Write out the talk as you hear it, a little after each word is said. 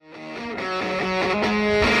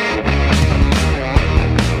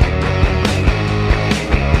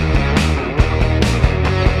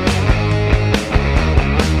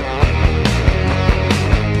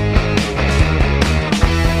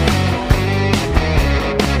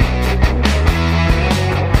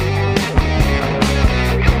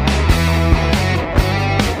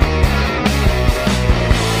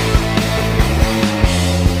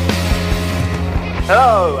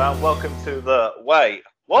Wait,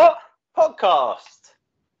 what? Podcast?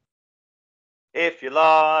 If you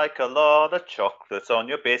like a lot of chocolate on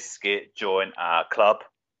your biscuit, join our club.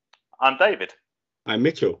 I'm David. I'm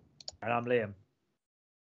Mitchell. And I'm Liam.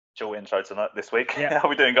 Short intro tonight this week. Yeah. How are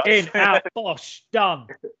we doing, guys? In, out, bosh, done.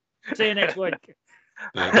 See you next week.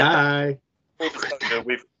 Bye-bye.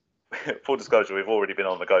 Full disclosure, we've already been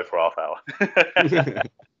on the go for half hour.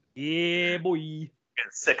 Yeah, boy.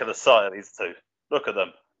 Getting sick of the sight of these two. Look at them.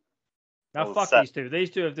 Now, Oh, fuck sad. these two.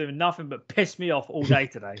 These two have done nothing but piss me off all day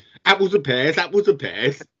today. Apples and pears, apples and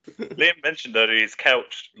pears. Liam mentioned earlier his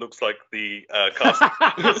couch looks like the cast.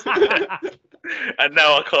 And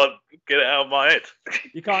now I can't get it out of my head.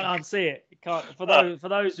 You can't unsee it. You can't. For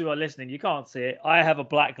those who are listening, you can't see it. I have a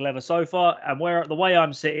black leather sofa, and the way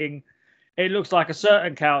I'm sitting, it looks like a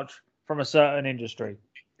certain couch from a certain industry.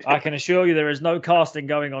 I can assure you there is no casting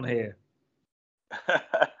going on here.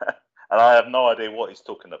 And I have no idea what he's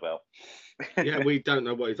talking about. Yeah, we don't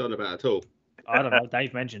know what he's on about at all. I don't know.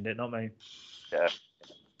 Dave mentioned it, not me. Yeah.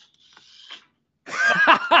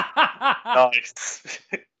 Nice.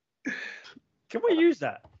 Can we use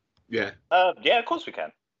that? Yeah. Yeah, of course we can.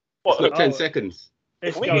 It's What? got 10 seconds. If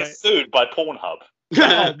It's we going. get sued by Pornhub,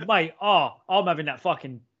 Oh, mate. I'm having that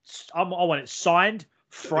fucking. I want it signed,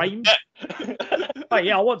 framed. Mate,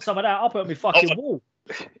 yeah, I want some of that. I'll put it on my fucking wall.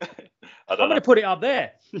 I I'm don't going to know. put it up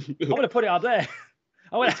there. I'm going to put it up there.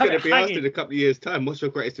 I'm going to It's have going it to be asked in hanging. a couple of years' time. What's your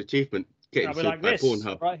greatest achievement? Getting I'll be sued like by this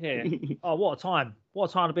Pornhub. right here. Oh, what a time! What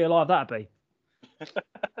a time to be alive that'd be.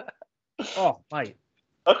 Oh, mate.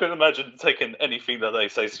 I couldn't imagine taking anything that they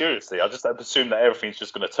say seriously. I just assume that everything's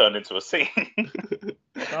just going to turn into a scene.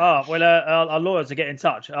 Oh, well, our lawyers are getting in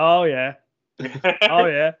touch. Oh yeah. Oh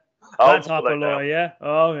yeah. I'll That type pull of that down. lawyer. Yeah.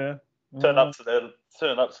 Oh yeah. Turn up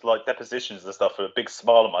to like depositions and stuff with a big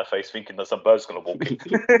smile on my face, thinking that some bird's going to walk in.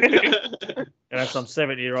 And have some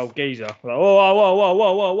 70-year-old geezer. Like,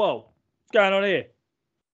 whoa. What's going on here?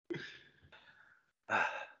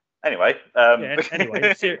 Anyway, Yeah,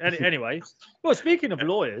 anyway. Well, speaking of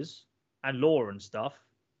lawyers and law and stuff,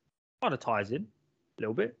 kind of ties in a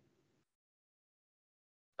little bit.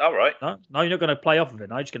 all right. No, you're not going to play off of it.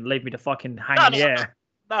 No, you're just going to leave me to fucking hang No, in the no, air.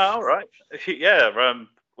 No, all right. Yeah.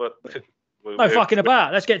 No fucking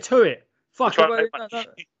about. Let's get to it. Fuck trying to it. make money.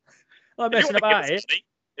 No If you messing wanna give about us it. money-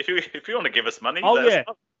 If you want to give us money, Oh, let us yeah.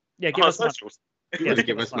 know. Yeah, On give our us money. socials. You want to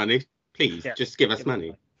give us money? Please, Yeah. just give us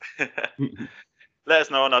money. Let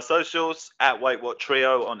us know on our socials at Wait What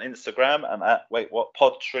Trio on Instagram and at Wait What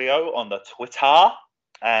Pod Trio on the Twitter.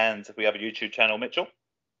 And we have a YouTube channel, Mitchell.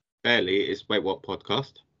 Barely, it's Wait What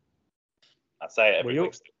Podcast. I say it every Well,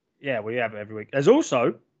 week. Yeah, we have it every week. There's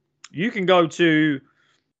also, you can go to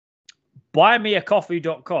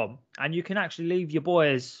buymeacoffee.com and you can actually leave your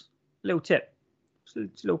boys a little tip. It's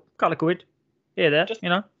a little couple of quid. Here, there, Just- you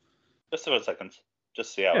know. Just for a second.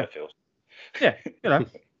 Just see how Yeah. it feels. Yeah, you know.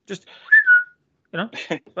 Just,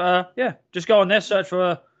 yeah. Just go on there, search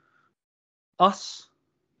for us.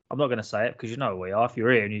 I'm not going to say it because you know who we are. If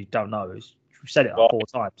you're here and you don't know, we've said it Well, 4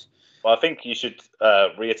 times. Well, I think you should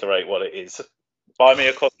reiterate what it is.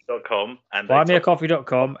 Buymeacoffee.com and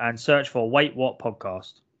Buymeacoffee.com and search for Wait What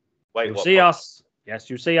Podcast. Wait You'll What see Pod- us. Yes,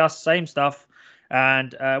 you'll see us. Same stuff.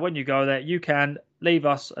 And when you go there, you can leave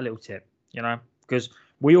us a little tip, you know, because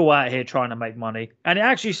we all out here trying to make money. And it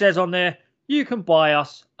actually says on there, you can buy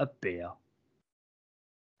us a beer.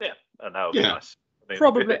 Yeah, and that would be Yeah. nice. I mean,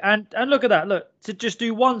 Probably. And look at that. Look, to just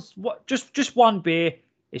do just one beer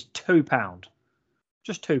is £2.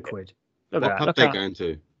 Just £2. Look What at that. pub Look they at going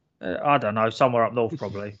to? I don't know, somewhere up north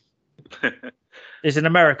probably. It's an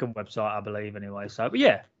American website, I believe, anyway. So, but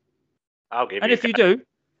yeah. I'll give And you. if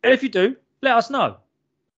you do, let us know.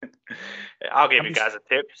 I'll give you guys a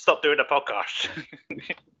tip. Stop doing the podcast.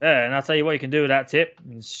 Yeah, and I'll tell you what you can do with that tip.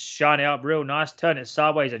 And shine it up real nice, turn it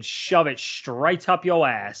sideways, and shove it straight up your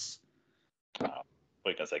ass.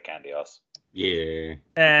 We can say candy ass. Yeah.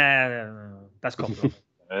 That's copyright.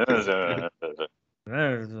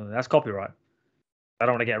 That's copyright. I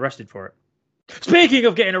don't want to get arrested for it. Speaking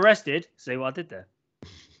of getting arrested, see what I did there?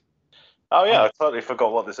 Oh yeah, I totally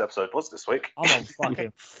forgot what this episode was this week. I'm on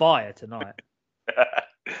fucking fire tonight.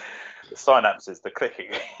 The synapses, the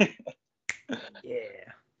clicking. Yeah.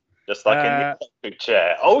 Just like in the electric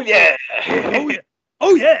chair. Oh yeah. Oh yeah.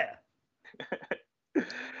 Oh yeah.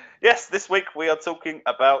 Yes, this week we are talking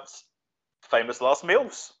about famous last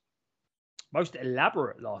meals. Most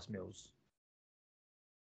elaborate last meals. Is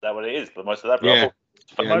that what it is? The most elaborate. Yeah.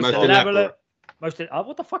 Yeah, Most elaborate.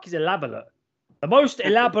 What the fuck is elaborate? The most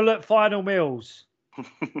elaborate final meals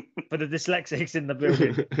for the dyslexics in the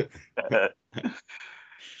building.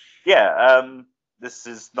 Yeah, this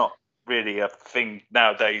is not really a thing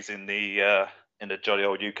nowadays in the in the jolly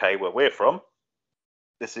old UK where we're from.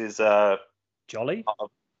 This is Jolly?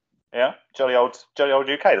 yeah, jolly old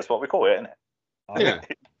UK. That's what we call it, isn't it? Yeah.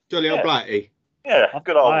 Jolly old Yeah. Blighty. Yeah,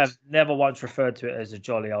 good old, I have never once referred to it as a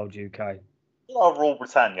jolly old UK. good old Rule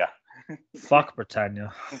Britannia. Fuck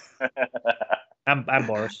Britannia. And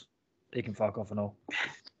Boris. He can fuck off and all.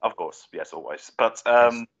 Of course, yes, always. But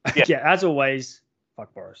yeah. Yeah, as always,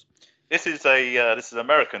 fuck Boris. This is an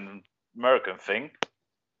American thing,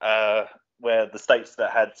 where the states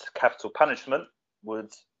that had capital punishment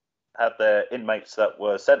would have their inmates that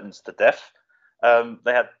were sentenced to death.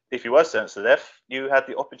 If you were sentenced to death, you had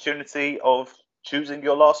the opportunity of choosing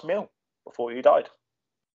your last meal before you died,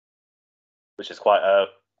 which is quite a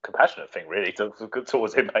compassionate thing, really,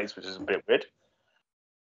 towards inmates, which is a bit weird.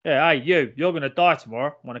 Yeah, hey, you're going to die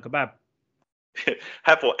tomorrow. Want a kebab?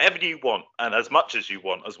 Have whatever you want and as much as you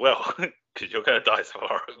want as well, because you're going to die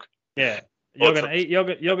tomorrow. Yeah, you're going to eat. You're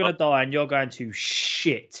going to die, and you're going to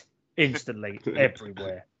shit instantly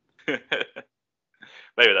everywhere.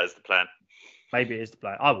 Maybe that's the plan. Maybe it is the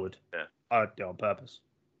plan. I would. Yeah. I would do it on purpose.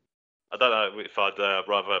 I don't know if I'd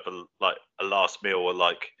rather have a last meal, or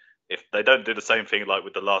like if they don't do the same thing like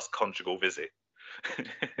with the last conjugal visit.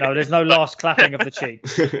 No, there's no last clapping of the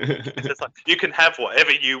cheeks. It's just like, you can have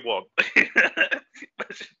whatever you want.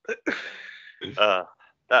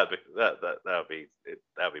 That'd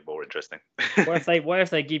be more interesting. What if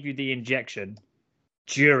they give you the injection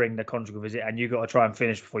during the conjugal visit and you got to try and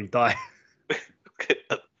finish before you die?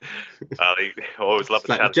 I always love It's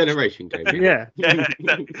like a generation game. Yeah.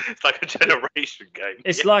 It's like a generation game.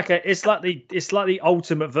 It's like the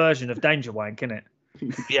ultimate version of Danger Wank, isn't it?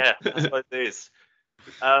 Yeah, that's what it is.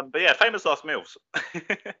 But yeah, famous last meals.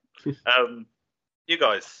 You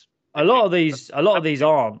guys. A lot of these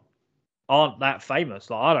aren't that famous.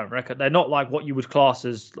 Like, I don't reckon they're not like what you would class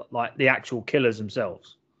as like the actual killers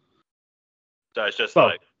themselves. So it's just Well,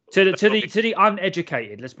 like to the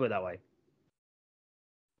uneducated, let's put it that way.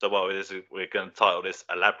 So we're going to title this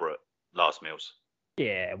elaborate last meals.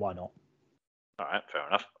 Yeah, why not? All right, fair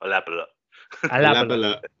enough. Elaborate.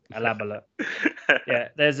 Elaborate. Yeah,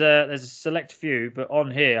 there's a select few, but on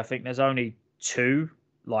here I think there's only 2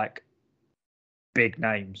 like big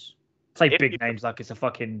names. Say big names like it's a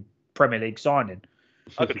fucking Premier League signing.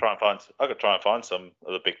 I could try and find some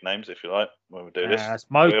of the big names if you like when we do this.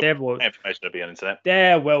 Information will be on the internet.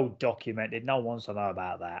 They're well documented. No one wants to know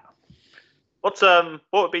about that. What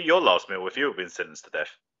would be your last meal if you had been sentenced to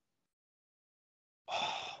death?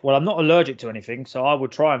 Well, I'm not allergic to anything, so I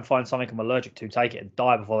would try and find something I'm allergic to, take it, and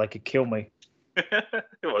die before they could kill me.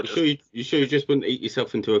 You sure you just wouldn't eat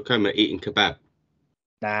yourself into a coma eating kebab?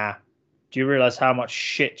 Nah. Do you realise how much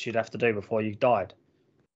shit you'd have to do before you died?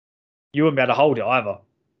 You wouldn't be able to hold it either.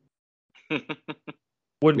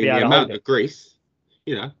 Wouldn't be able to hold the it. grease,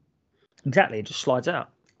 you know. Exactly, it just slides out.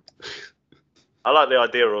 I like the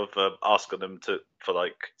idea of asking them for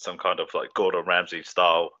like some kind of like Gordon Ramsay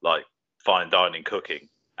style like fine dining cooking,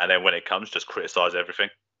 and then when it comes, just criticize everything.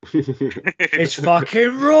 It's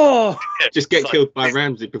fucking raw. Just get killed by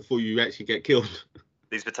Ramsay before you actually get killed.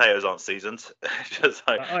 These potatoes aren't seasoned. Just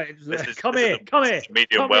like, come here,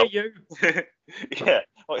 medium well. Here, you. Yeah.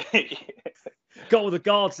 Got all the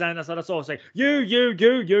guards down. That's all I say.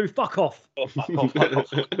 You, fuck off. Oh, fuck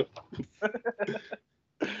off.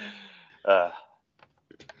 How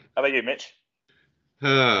about you, Mitch?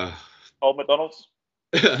 Old McDonald's?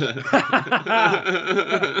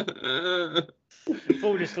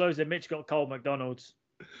 Full disclosure, Mitch got cold McDonald's.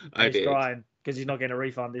 He's crying because he's not getting a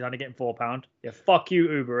refund. He's only getting £4. Yeah, fuck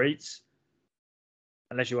you, Uber Eats.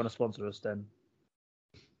 Unless you want to sponsor us, then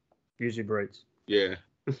use Uber Eats. Yeah.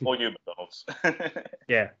 Or you, McDonald's.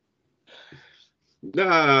 Yeah. No,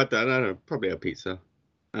 I don't know. Probably a pizza.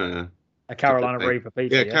 I don't know. A Carolina Reaper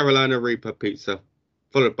pizza. Yeah, Carolina Reaper pizza,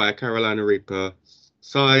 followed by a Carolina Reaper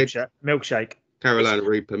side. Milkshake. Carolina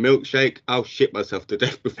Reaper milkshake. I'll shit myself to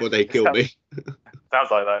death before they kill me.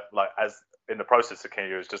 Sounds like that. Like as in the process of killing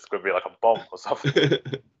you, it's just going to be like a bomb or something.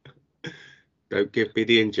 Don't give me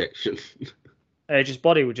the injection. His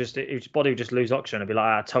body would just lose oxygen and be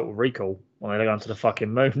like total recall when they go onto the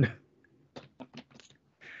fucking moon.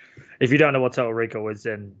 If you don't know what total recall is,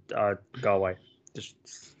 then go away. Just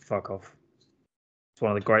fuck off. It's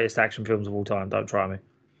one of the greatest action films of all time. Don't try me.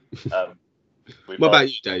 What about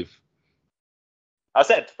you, Dave? I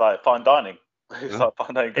said like fine dining. It's like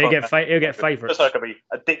fine dining. He'll get favourites. Just so I can be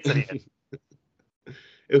addicted to it.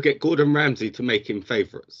 He'll get Gordon Ramsay to make him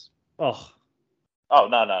favourites. Oh no!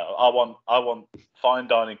 I want fine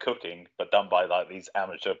dining cooking, but done by like these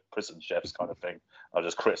amateur prison chefs kind of thing. I'll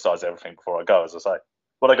just criticise everything before I go, as I say.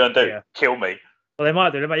 What are they going to do? Yeah. Kill me? Well, they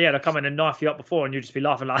might do. They'll come in and knife you up before, and you'll just be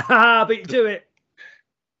laughing like, "Ha! Beat you to it."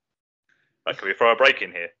 Right, can we throw a break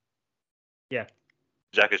in here? Yeah.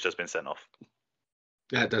 Jack has just been sent off.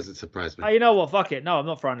 That doesn't surprise me. Oh, you know what? Fuck it. No, I'm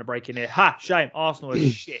not throwing a break in here. Ha! Shame. Arsenal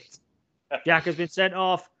is shit. Jack has been sent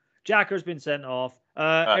off. Jack has been sent off.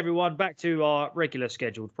 Right. Everyone, back to our regular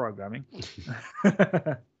scheduled programming.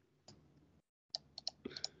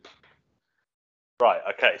 Right,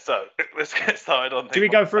 okay, so let's get started on. Should we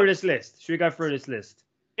go through this list?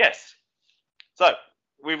 Yes. So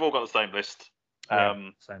we've all got the same list.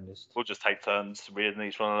 Same list. We'll just take turns reading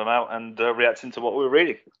each one of them out and reacting to what we were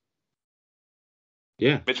reading.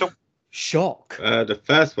 Yeah. Mitchell? Shock. The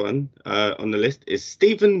first one on the list is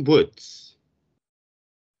Stephen Woods.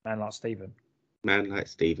 Man like Stephen. Man like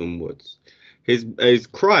Stephen Woods. His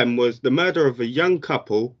crime was the murder of a young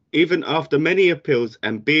couple, even after many appeals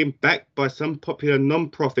and being backed by some popular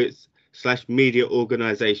non-profits / media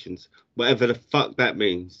organisations, whatever the fuck that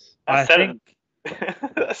means. I think.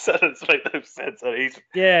 That sentence made no sense.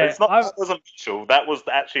 Yeah. It's not. That wasn't Mitchell. That was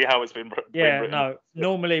actually how it's been. Yeah. Written. No.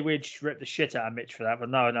 Normally we'd rip the shit out of Mitch for that, but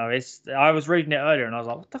no. It's. I was reading it earlier and I was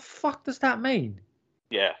like, what the fuck does that mean?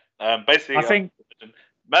 Yeah. Basically, I think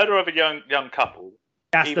murder of a young couple.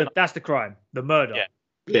 That's the crime. The murder.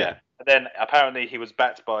 Yeah. And then apparently he was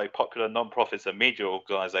backed by popular non-profits and media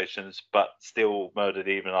organisations, but still murdered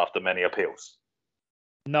even after many appeals.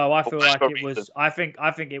 No, I feel like it was. I think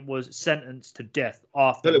it was sentenced to death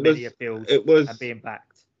after many appeals and being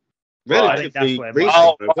backed. Relatively right.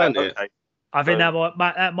 recent, wasn't it? Okay. I think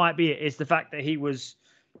that might be it. It's the fact that he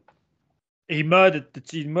murdered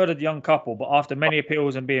the young couple, but after many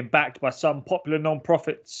appeals and being backed by some popular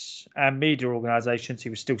non-profits and media organisations,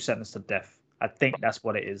 he was still sentenced to death. I think that's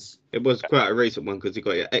what it is. It was quite a recent one because he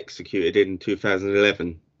got executed in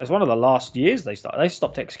 2011. It's one of the last years they started. They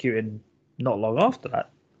stopped executing not long after that.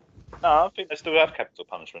 No, I think they still have capital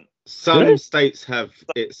punishment. Some states have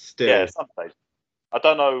it still. Yeah, some states. I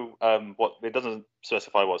don't know what. It doesn't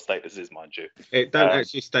specify what state this is, mind you. It don't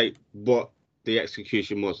actually state what the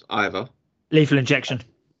execution was either. Lethal injection.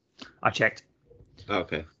 I checked.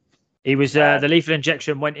 Okay. He was the lethal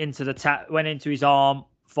injection went into his arm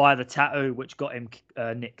via the tattoo, which got him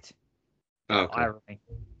nicked. Okay. Irony.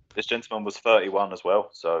 This gentleman was 31 as well,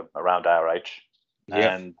 so around our age.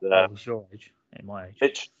 Yeah. And was your age, in my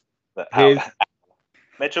age.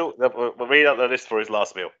 Mitchell, we'll read out the list for his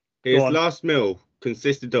last meal. His last meal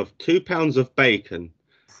consisted of 2 pounds of bacon,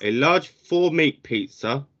 a large 4-meat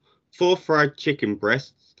pizza, 4 fried chicken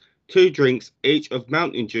breasts, 2 drinks, each of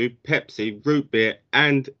Mountain Dew, Pepsi, root beer,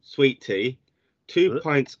 and sweet tea, 2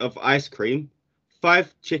 pints of ice cream,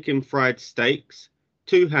 5 chicken fried steaks,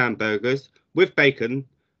 2 hamburgers with bacon,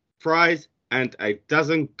 fries, and a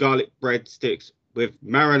dozen garlic bread sticks with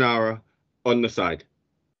marinara on the side.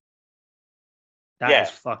 That is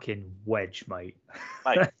fucking wedge, mate.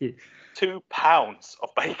 Mate, 2 pounds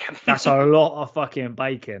of bacon. That's a lot of fucking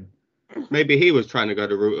bacon. Maybe he was trying to go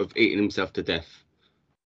the route of eating himself to death.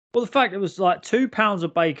 Well, the fact it was like 2 pounds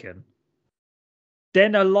of bacon,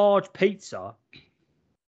 then a large pizza,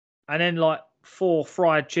 and then like 4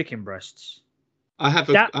 fried chicken breasts. I have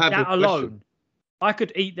a that question. alone, I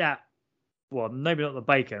could eat that. Well, maybe not the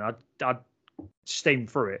bacon. I'd steam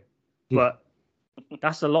through it, but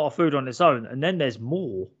that's a lot of food on its own. And then there's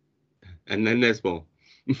more. I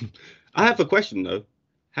have a question though.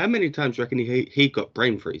 How many times do you reckon he got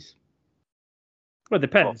brain freeze? Well, it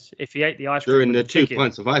depends. If he ate the ice cream During the 2 chicken,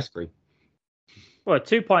 pints of ice cream. Well,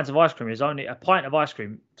 2 pints of ice cream is only a pint of ice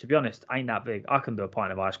cream. To be honest, ain't that big. I can do a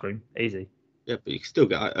pint of ice cream easy. Yeah, but you can still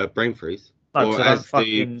get a brain freeze. No, or as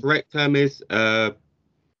the correct term is, what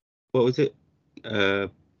was it?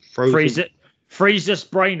 Frozen. Freezus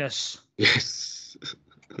brainus. Yes.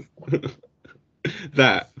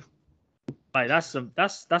 That. Mate, that's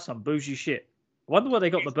some bougie shit. I wonder where they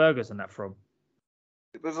got the burgers and that from.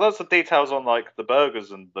 There's lots of details on like the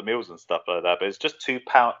burgers and the meals and stuff like that, but it's just 2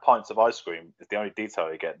 pints of ice cream is the only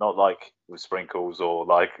detail you get, not like with sprinkles or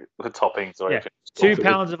like the toppings or anything. 2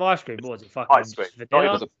 pounds of ice cream. What was it? Fucking ice cream.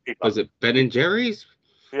 Was it Ben and Jerry's?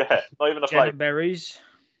 Yeah, not even a Jen and flavour. berries.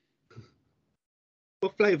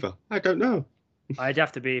 What flavour? I don't know. I'd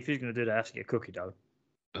have to be, if he's going to do that, I have to get cookie dough.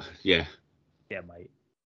 Yeah. Yeah, mate.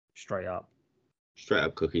 Straight up. Straight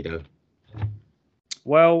up cookie dough.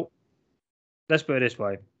 Well, let's put it this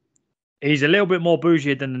way. He's a little bit more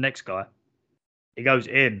bougie than the next guy. He goes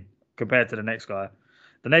in compared to the next guy.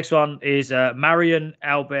 The next one is Marion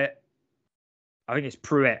Albert. I think it's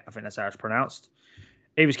Pruitt. I think that's how it's pronounced.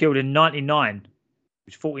 He was killed in 1999. He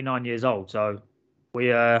was 49 years old. So we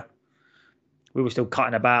were still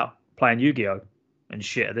cutting about playing Yu-Gi-Oh! And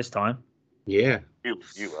shit at this time. Yeah. You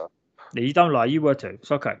were. You don't lie. You were too. It's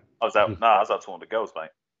okay. I was out talking to girls,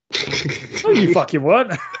 mate. No, you fucking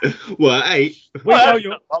weren't. Well, 8.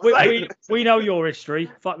 We know your history.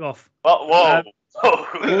 Fuck off. Whoa.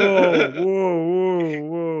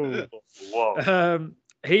 Whoa.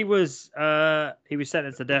 He was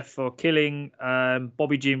sentenced to death for killing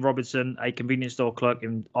Bobby Jean Robinson, a convenience store clerk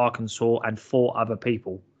in Arkansas, and 4 other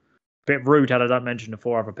people. Bit rude how I don't mention the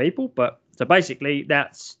 4 other people, but so basically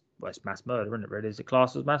it's mass murder, isn't it? Really, is it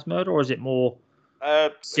classed as mass murder, or is it more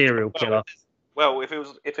serial killer? Well, if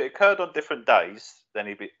it occurred on different days,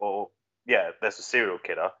 then there's a serial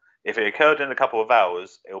killer. If it occurred in a couple of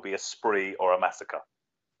hours, it'll be a spree or a massacre.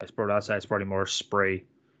 I'd say it's probably more a spree.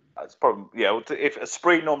 It's probably if a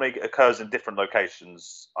spree normally occurs in different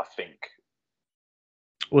locations, I think.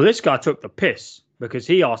 Well, this guy took the piss because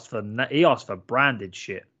he asked for branded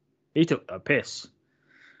shit. He took the piss.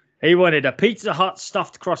 He wanted a Pizza Hut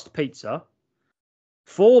stuffed crust pizza,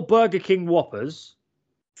 4 Burger King Whoppers,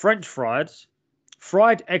 French fries,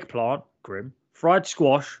 fried eggplant, grim, fried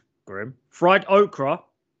squash, grim, fried okra,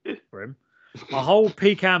 grim, a whole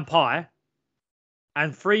pecan pie,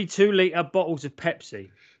 and 3 2-litre bottles of Pepsi.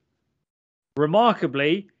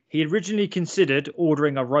 Remarkably, he originally considered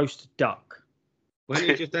ordering a roast duck. Why didn't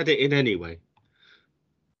you just add it in anyway?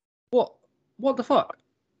 What the fuck?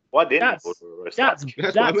 Why didn't you order a roast duck?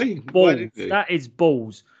 That's what I mean. Balls. That is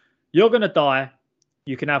balls. You're going to die.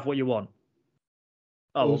 You can have what you want.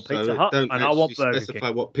 I want Pizza Hut and I want Burger King. Specify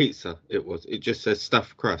what pizza it was. It just says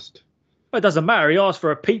stuffed crust. Well, it doesn't matter. He asked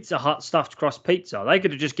for a Pizza Hut stuffed crust pizza. They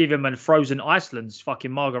could have just given him a frozen Iceland's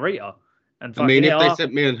fucking margarita. And I mean, if they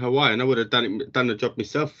sent me in Hawaii, I would have done the job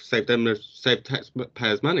myself, saved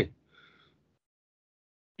taxpayers' money.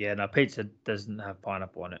 Yeah, no, pizza doesn't have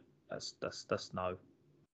pineapple on it. That's no.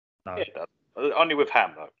 Yeah, it does. Only with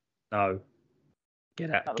ham though. No. Get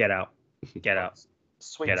out.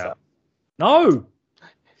 Sweet Get stuff. out. No.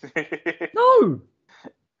 No.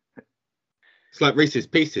 It's like Reese's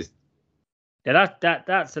Pieces. Yeah,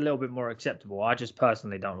 that's a little bit more acceptable. I just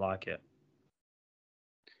personally don't like it.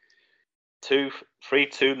 3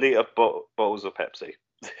 2-litre bottles of Pepsi.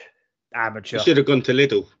 Amateur. You should have gone to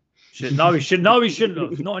Lidl. He shouldn't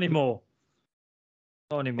have. Not anymore.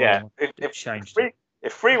 Yeah,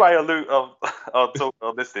 if Freeway are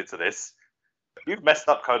listening to this, you've messed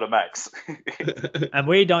up Cola Max. And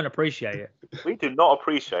we don't appreciate it. We do not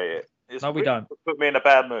appreciate it. We don't. Put me in a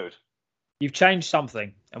bad mood. You've changed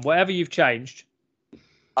something, and whatever you've changed,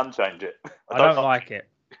 unchange it. I don't like it.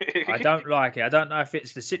 I don't like it. I don't know if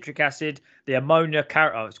it's the citric acid, the ammonia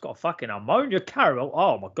caramel. Oh, it's got a fucking ammonia caramel.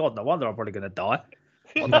 Oh my god, no wonder I'm probably going to die.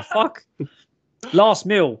 What the fuck? Last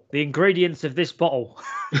meal, the ingredients of this bottle.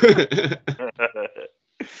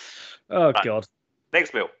 Oh god.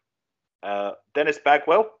 Next meal. Dennis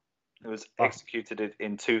Bagwell, who was executed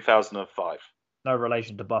in 2005. No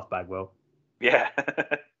relation to Buff Bagwell. Yeah.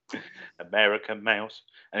 American males.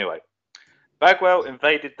 Anyway, Bagwell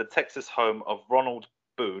invaded the Texas home of Ronald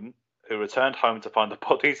Boone, who returned home to find the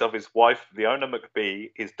bodies of his wife, Leona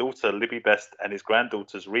McBee, his daughter, Libby Best, and his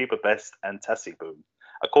granddaughters, Reba Best and Tassie Boone.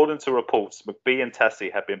 According to reports, McBee and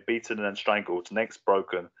Tassie had been beaten and strangled, necks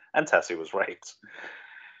broken, and Tassie was raped.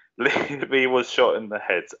 Libby was shot in the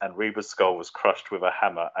head, and Reba's skull was crushed with a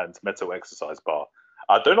hammer and metal exercise bar.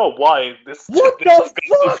 I don't know why this. What the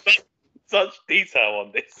fuck? Such detail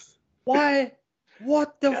on this. Why?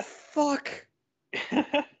 What the fuck?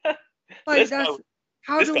 Like,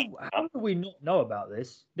 how do we not know about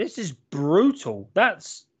this? This is brutal.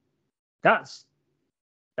 That's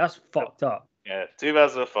fucked up. Yeah,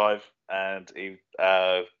 2005, and he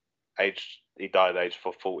died at age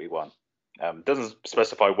 41. Doesn't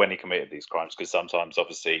specify when he committed these crimes, because sometimes,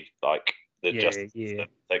 obviously, like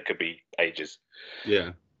that could be ages.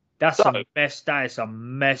 Yeah, that is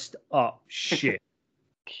some messed up shit.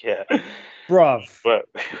 Yeah, bruv. But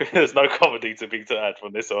there's no comedy to be add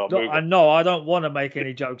from this. So I know I don't want to make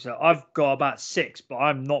any jokes. I've got about 6, but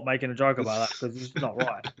I'm not making a joke about that because it's not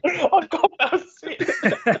right. I've got about 6.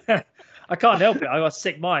 I can't help it. I got a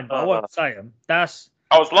sick mind, but I won't say them. I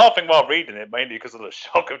was laughing while reading it, mainly because of the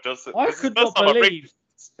shock of just. I could not believe.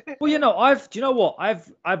 Well, do you know what?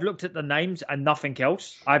 I've looked at the names and nothing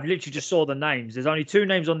else. I've literally just saw the names. There's only 2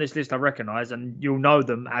 names on this list I recognise, and you'll know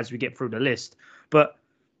them as we get through the list. But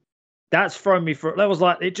that's thrown me for. That was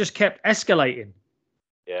like it just kept escalating.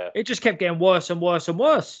 Yeah. It just kept getting worse and worse and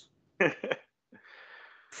worse.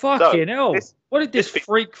 Fucking hell! What did this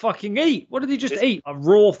freak fucking eat? What did he just eat? A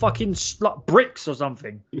raw fucking bricks or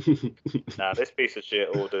something? Nah, this piece of shit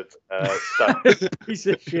ordered steak. Piece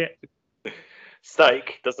of shit.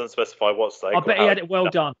 Steak doesn't specify what steak. I bet he had it well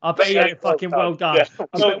done. I bet he had it fucking well done. Yeah,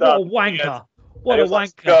 what a wanker. What It a was like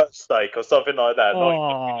wanker. skirt steak or something like that. Oh.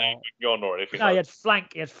 Not mignon or anything No,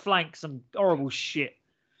 like he had flank, some horrible shit.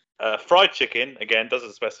 fried chicken, again,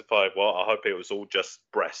 doesn't specify what. I hope it was all just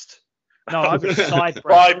breast. No, I hope it's side breast.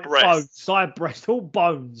 Fried all breast. bones, side breast, all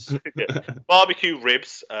bones. Barbecue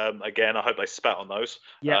ribs, again, I hope they spat on those.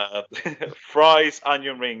 Yeah. Fries,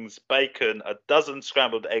 onion rings, bacon, a dozen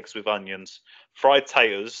scrambled eggs with onions, fried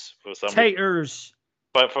taters for some reason. Taters.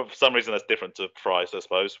 But for some reason that's different to fries, I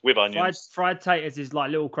suppose, with onions. Fried taters is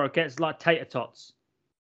like little croquettes, like tater tots.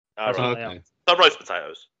 Right. Okay. So roast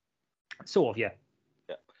potatoes. Sort of, yeah.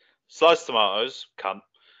 Sliced tomatoes, cunt.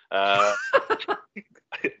 I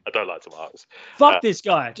don't like tomatoes. Fuck this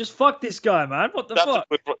guy. Just fuck this guy, man. What the fuck?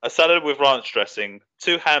 A salad with ranch dressing,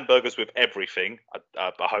 2 hamburgers with everything.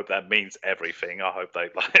 I hope that means everything. I hope they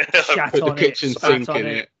Shat Put the on kitchen it, spat sink on in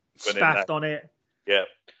it, it. spaffed on it. Yeah.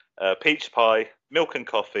 Peach pie, milk and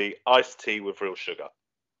coffee, iced tea with real sugar.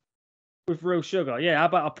 With real sugar. Yeah, how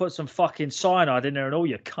about I put some fucking cyanide in there and all,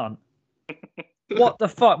 you cunt? What the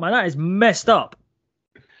fuck, man? That is messed up.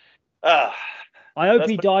 I hope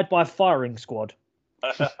he died by firing squad.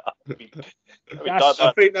 I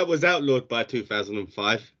think that was outlawed by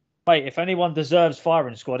 2005. Wait, if anyone deserves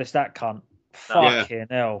firing squad, it's that cunt. Fucking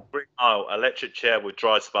hell. Oh, electric chair with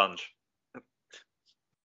dry sponge.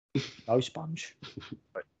 No sponge.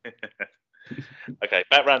 Okay,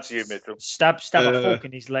 back round to you, Mitchell. Stab a fork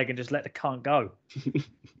in his leg and just let the cunt go.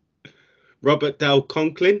 Robert Dale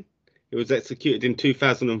Conklin. He was executed in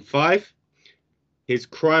 2005. His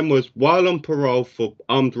crime was while on parole for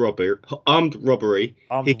armed robbery.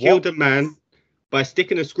 He killed a man by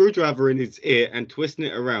sticking a screwdriver in his ear and twisting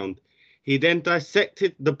it around. He then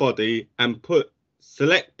dissected the body and put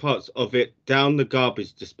select parts of it down the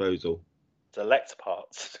garbage disposal. Select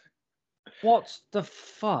parts. What the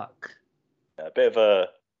fuck? A bit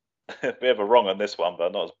of a wrong on this one,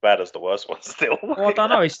 but not as bad as the worst one still. Well, I don't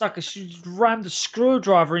know. He rammed a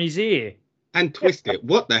screwdriver in his ear. And twist it.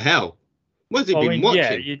 What the hell? What's he been watching?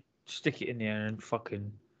 Yeah, you stick it in there and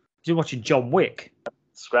fucking... You're watching John Wick.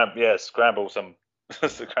 Scramble some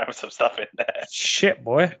stuff in there. Shit,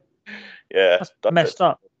 boy. Yeah. That's messed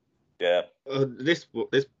up. Yeah. This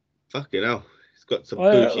fucking hell. It's got some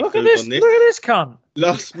Look bougie at food this. on this. Look at this cunt.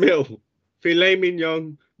 Last meal. Filet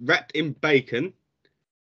mignon wrapped in bacon.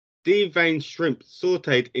 Deveined shrimp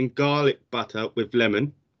sauteed in garlic butter with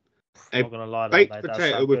lemon. I'm not gonna lie, baked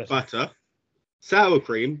potato with butter. Sour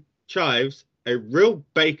cream. Chives. Real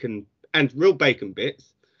bacon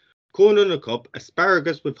bits. Corn on the cob.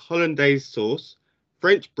 Asparagus with hollandaise sauce.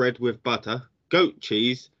 French bread with butter. Goat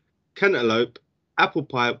cheese. Cantaloupe. Apple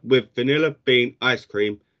pie with vanilla bean ice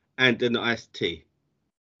cream. And an iced tea.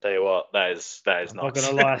 Tell you what, that is I'm nice. not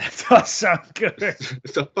gonna lie, that does sound good.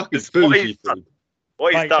 It's a fucking bougie food.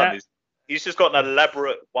 What he's done is he's just got an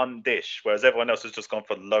elaborate one dish, whereas everyone else has just gone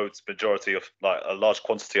for majority of like a large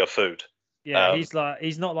quantity of food. Yeah, he's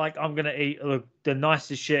not like I'm gonna eat the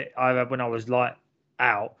nicest shit I had when I was like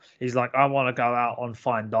out. He's like I want to go out on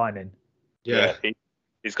fine dining. Yeah.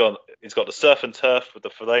 He's got the surf and turf with the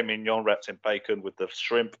filet mignon wrapped in bacon with the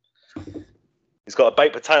shrimp. He's got a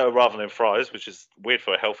baked potato rather than fries, which is weird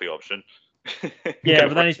for a healthy option. Yeah,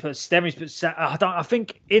 but then he's put I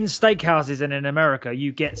think in steakhouses and in America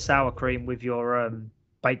you get sour cream with your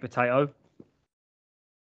baked potato,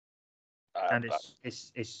 and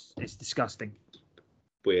it's disgusting.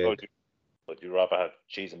 Weird. Would you rather have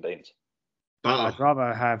cheese and beans? I'd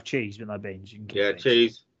rather have cheese but no beans. Beans.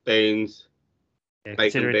 Cheese, beans. Yeah,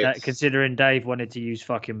 bacon considering Dave wanted to use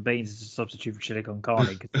fucking beans as a substitute for chili con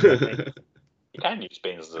carne. You can use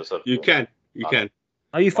beans as a substitute. You can.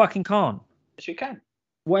 No, you fucking can't. Yes, you can.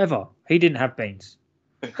 Whatever. He didn't have beans.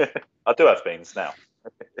 I do have beans now.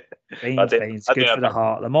 Beans. Good for the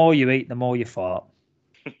heart. The more you eat, the more you fart.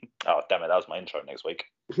 Oh, damn it. That was my intro next week.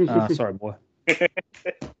 Sorry, boy.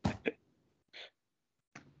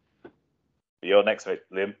 You're next week,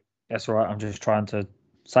 Liam. That's all right. I'm just trying to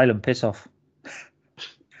Salem piss off.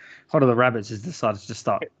 One of the rabbits has decided to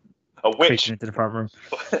start creeping into the front room.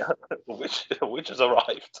 A witch has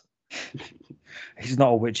arrived. He's not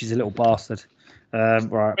a witch. He's a little bastard.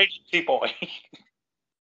 Right. Witchy boy.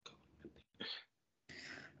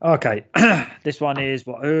 Okay. This one is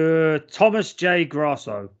Thomas J.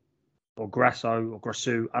 Grasso. Or Grasso.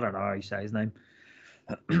 I don't know how you say his name.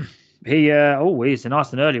 He's a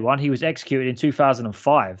nice and early one. He was executed in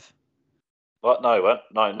 2005. What? No, what?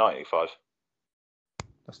 1995.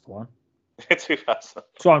 That's the one. 2000.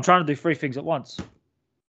 So I'm trying to do 3 things at once.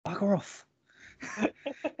 Bugger off.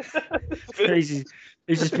 he's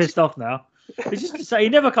just pissed off now. He's just to say he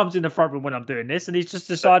never comes in the front room when I'm doing this, and he's just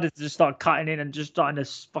decided to just start cutting in and just starting to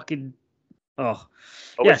fucking Oh,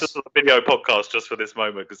 I wish this was a video podcast just for this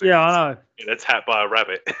moment because yeah, I know. get attacked by a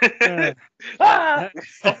rabbit. Ah!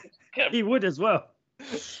 He would as well.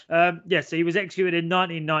 Yes, so he was executed in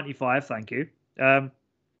 1995. Thank you. Oh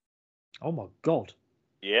my god.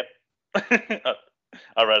 Yep.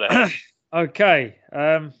 I read it. Okay.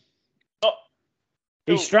 Oh,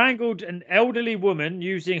 He strangled an elderly woman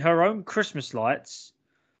using her own Christmas lights,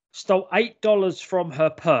 stole $8 from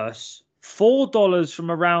her purse, $4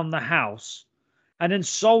 from around the house, and then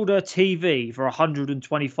sold her TV for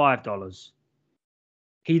 $125.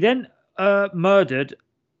 He then murdered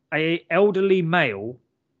an elderly male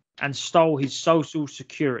and stole his social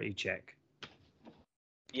security check.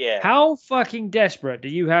 yeah. How fucking desperate do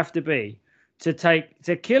you have to be to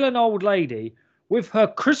kill an old lady with her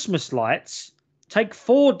Christmas lights, take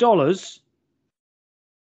 $4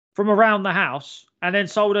 from around the house, and then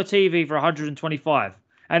sold her TV for $125,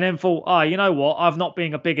 and then thought, you know what? I've not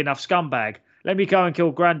been a big enough scumbag. Let me go and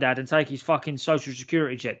kill Granddad and take his fucking social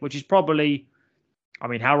security check, which is probably, I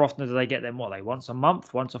mean, how often do they get them? What, once a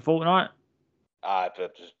month, once a fortnight? I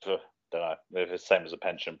don't know. It's the same as a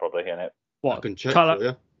pension, probably, isn't it? What? I can check couple for you.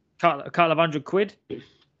 of £100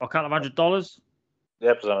 or a couple of $100?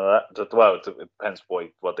 Yeah, something like that. Well, it depends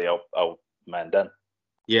what the old man done.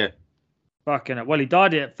 Yeah. Fucking hell. Well, he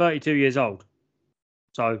died at 32 years old.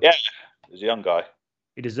 So Yeah, he was a young guy.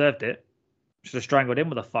 he deserved it. Should have strangled him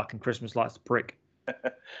with a fucking Christmas lights prick.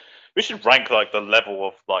 We should rank like the level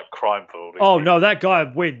of like crime for all these. Oh people. no, that guy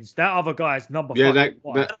wins. That other guy is number Yeah, fucking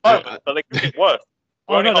one. But they get worse.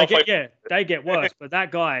 Oh no, We're they get worse. But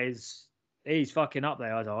that guy he's fucking up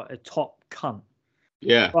there. A top cunt.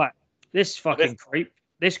 Yeah. Right, this fucking creep.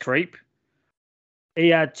 This creep. He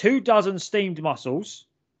had 24 steamed mussels,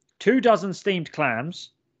 24 steamed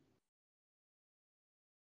clams.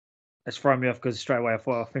 That's throwing me off because straight away I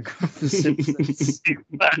thought I think of the Simpsons.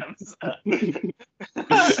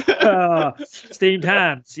 Steamed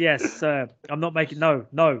hams, yes. I'm not making no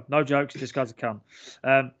jokes. This guy's a cunt.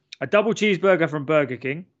 A double cheeseburger from Burger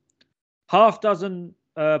King, half dozen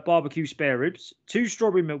barbecue spare ribs, 2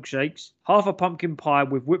 strawberry milkshakes, half a pumpkin pie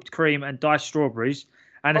with whipped cream and diced strawberries,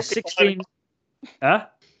 and a 16. Huh?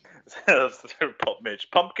 That's the Pop Mitch.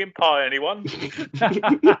 Pumpkin pie, anyone?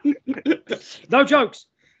 No jokes.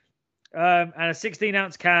 And a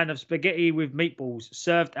 16-ounce can of spaghetti with meatballs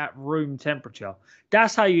served at room temperature.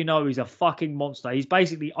 That's how you know he's a fucking monster. He's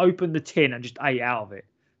basically opened the tin and just ate out of it.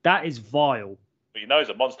 That is vile. But you know he's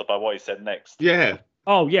a monster by what he said next. Yeah.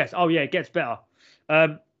 Oh, yes. Oh, yeah, it gets better.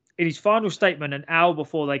 In his final statement, an hour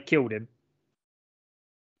before they killed him,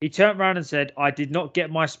 he turned around and said, "I did not get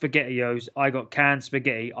my SpaghettiOs. I got canned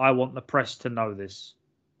spaghetti. I want the press to know this."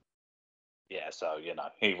 Yeah, so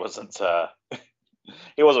he wasn't.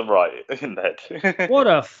 He wasn't right in that. What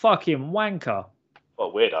a fucking wanker! What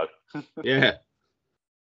a weirdo. Yeah.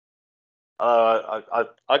 I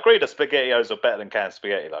agree that SpaghettiOs are better than canned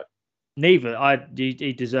spaghetti, though. Neither.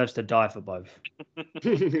 He deserves to die for both.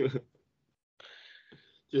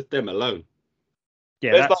 Just them alone.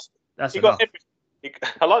 Yeah, that's he enough. got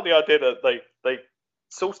I like the idea that they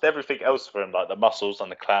sourced everything else for him, like the mussels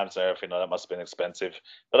and the clams and everything. That must have been expensive,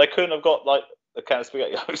 but they couldn't have got like the can of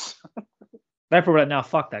SpaghettiOs. They're probably like, "Now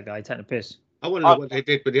fuck that guy, take the piss." I want to know what they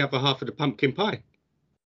did with the other half of the pumpkin pie.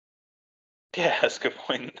 Yeah, that's a good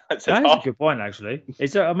point. That is a good point, actually.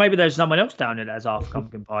 Is there, maybe there's someone else down here that has half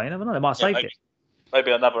pumpkin pie. You never know. They might have saved it.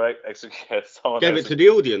 Maybe another someone Gave it to the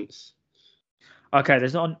audience. Okay,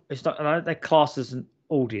 it's not. They're classed as an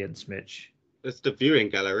audience, Mitch. That's the viewing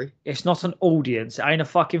gallery. It's not an audience. It ain't a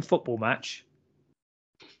fucking football match.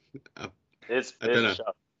 It's I don't know. a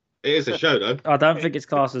show. It is a show, though. I don't think it's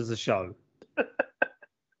classed as a show.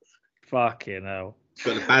 Fucking hell. It's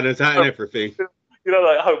got the banners out and everything. You know,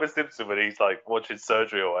 like Homer Simpson when he's like watching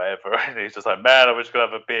surgery or whatever, and he's just like, "Man, I wish I could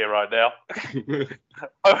have a beer right now."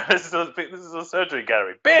 Oh, this is a surgery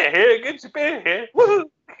gallery. Beer here, get your beer here.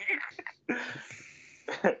 Woo!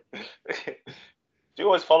 Do you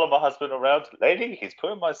always follow my husband around, lady? He's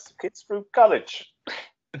putting my kids through college.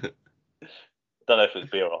 Don't know if it's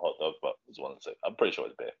beer or hot dog, but it's one of the two. I'm pretty sure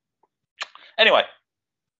it's beer. Anyway,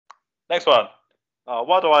 next one.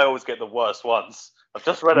 Why do I always get the worst ones? I've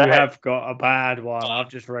just read You ahead. have got a bad one. I've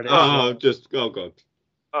just read it. Oh, God.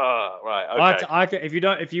 Right. Okay.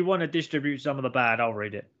 If you want to distribute some of the bad, I'll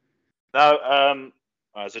read it. No.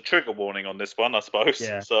 There's a trigger warning on this one, I suppose.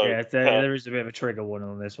 Yeah. So, there is a bit of a trigger warning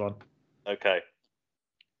on this one. Okay.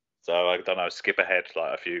 So I don't know. Skip ahead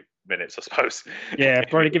like a few minutes, I suppose. Yeah,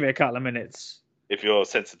 probably give it a couple of minutes. If you're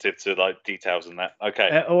sensitive to like details and that.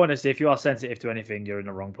 Okay. Honestly, if you are sensitive to anything, you're in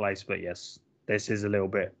the wrong place. But yes, this is a little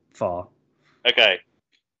bit far. Okay.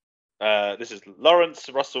 This is Lawrence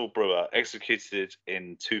Russell Brewer, executed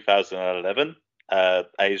in 2011,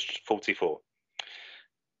 aged 44.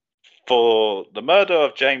 For the murder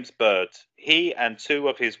of James Byrd, he and two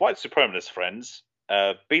of his white supremacist friends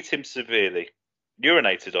beat him severely,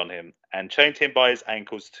 urinated on him, and chained him by his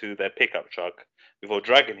ankles to their pickup truck before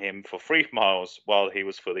dragging him for 3 miles while he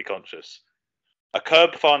was fully conscious. A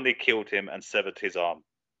curb finally killed him and severed his arm.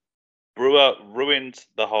 Brewer ruined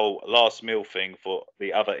the whole last meal thing for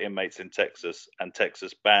the other inmates in Texas, and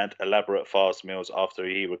Texas banned elaborate fast meals after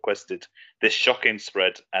he requested this shocking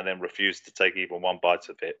spread and then refused to take even one bite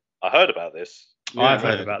of it. I heard about this. Yeah, I've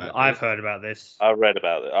heard about this. I read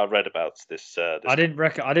about it. I read about this. I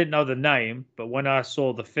didn't know the name, but when I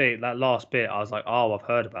saw the thing, that last bit, I was like, "Oh, I've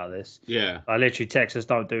heard about this." Yeah. Literally, Texas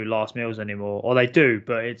don't do last meals anymore, or they do,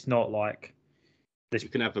 but it's not like this. You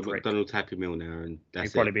can have a McDonald's Happy Meal now, and that's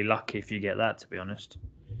You'd probably be lucky if you get that, to be honest.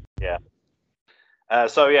 Yeah.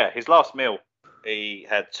 His last meal, he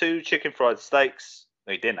had 2 chicken fried steaks.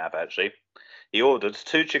 No, he didn't have, actually. He ordered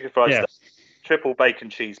 2 chicken fried steaks, triple bacon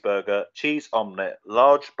cheeseburger, cheese omelette,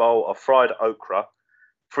 large bowl of fried okra,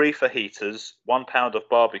 3 fajitas, 1 pound of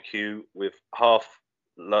barbecue with half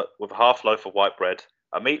loaf of white bread,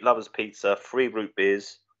 a meat lover's pizza, 3 root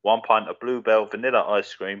beers, 1 pint of Bluebell vanilla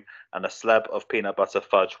ice cream, and a slab of peanut butter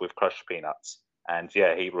fudge with crushed peanuts. And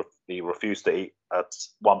yeah, he refused to eat at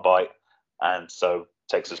one bite, and so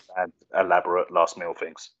Texas banned elaborate last meal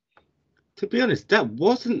things. To be honest, that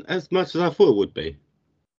wasn't as much as I thought it would be.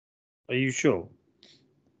 Are you sure?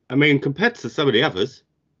 I mean, compared to some of the others.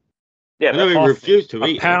 Yeah, I know he refused to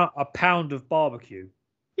eat a pound of barbecue.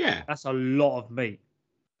 Yeah. That's a lot of meat.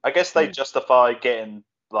 I guess they justify getting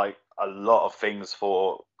like a lot of things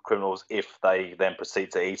for criminals if they then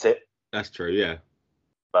proceed to eat it. That's true, yeah.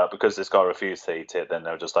 But because this guy refused to eat it, then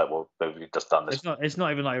they're just like, well, we've just done this. It's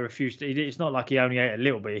not even like he refused to eat it. It's not like he only ate a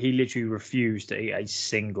little bit. He literally refused to eat a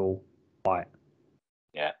single bite.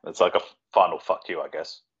 Yeah, it's like a final fuck you, I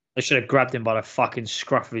guess. They should have grabbed him by the fucking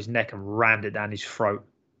scruff of his neck and rammed it down his throat.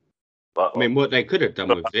 But, I mean, what they could have done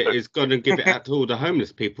with it is gone and give it out to all the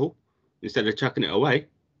homeless people instead of chucking it away.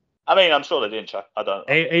 I mean, I'm sure they didn't chuck. I don't.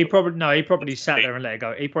 He probably sat there and let it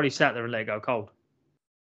go. He probably sat there and let it go cold.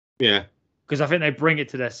 Yeah. Because I think they bring it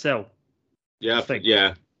to their cell. Yeah, I think.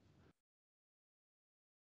 Yeah.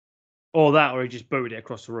 Or that, or he just booted it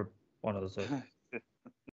across the room. One of the two.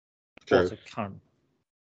 True. What a cunt.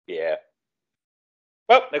 Yeah.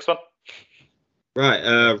 Well, next one.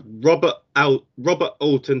 Right. Robert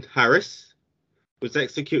Alton Harris was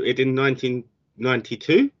executed in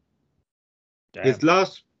 1992. Damn. His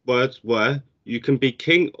last words were, "You can be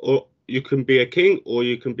king, or you can be a king, or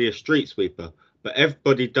you can be a street sweeper. But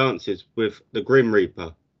everybody dances with the Grim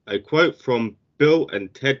Reaper." A quote from Bill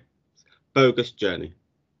and Ted's Bogus Journey.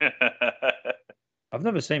 I've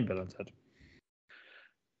never seen Bill and Ted.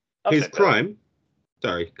 His crime.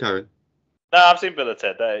 Sorry, Karen. No, I've seen Bill and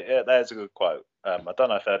Ted. That's a good quote. I don't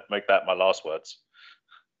know if I'd make that my last words.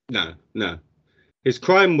 No. His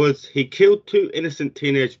crime was he killed 2 innocent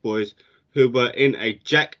teenage boys who were in a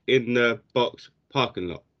Jack in the Box parking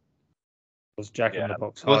lot. Was Jack in the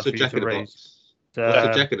Box? What's a Jack in the Box? What's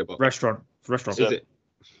a Jack in the Box? Restaurant. Is it?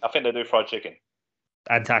 I think they do fried chicken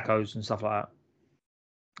and tacos and stuff like that.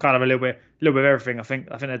 Kind of a little bit of everything. I think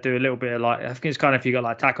they do a little bit of like. I think it's kind of if you got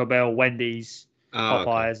like Taco Bell, Wendy's,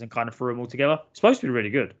 Popeyes, and kind of threw them all together. It's supposed to be really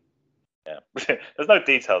good. Yeah, there's no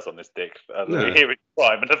details on this dick. We hear it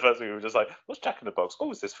crime, and the first thing we were just like, "What's Jack in the Box?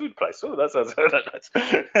 Oh, it's this food place. Oh, that sounds nice."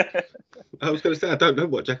 I was going to say I don't know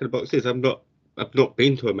what Jack in the Box is. I've not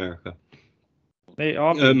been to America.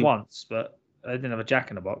 I've been once, but I didn't have a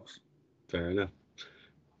Jack in the Box. Fair enough.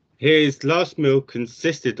 His last meal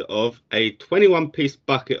consisted of a 21-piece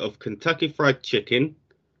bucket of Kentucky Fried Chicken,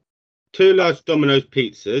 2 large Domino's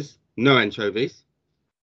pizzas, no anchovies,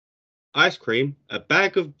 ice cream, a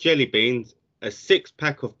bag of jelly beans, a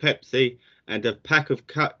 6-pack of Pepsi, and a pack of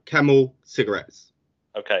Camel cigarettes.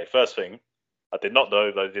 Okay, first thing, I did not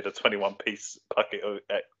know they did a 21-piece bucket of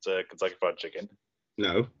Kentucky Fried Chicken.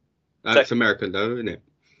 No, that's American though, isn't it?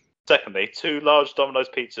 Secondly, 2 large Domino's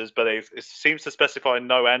pizzas, but it seems to specify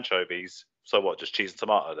no anchovies. So what, just cheese and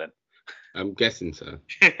tomato then? I'm guessing so.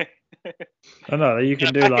 I know you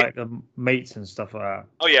can do like the meats and stuff like that.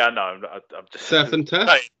 Oh yeah, I know. I'm just surf and turf.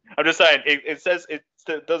 I'm just saying it says it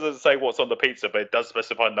doesn't say what's on the pizza, but it does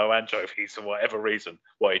specify no anchovies for whatever reason.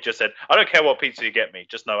 Well, he just said, "I don't care what pizza you get me,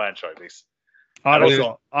 just no anchovies." I'd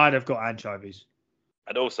have got anchovies.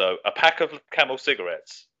 And also a pack of Camel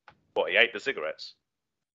cigarettes. What, he ate the cigarettes?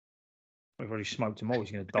 We've already smoked them all. He's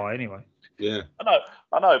going to die anyway. Yeah.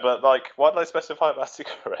 I know, but like, why do they specify about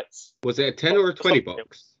cigarettes? Was it a 10 or a 20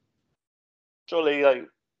 box? Surely, like,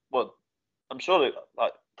 Well, I'm sure that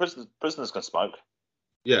like prisoners can smoke.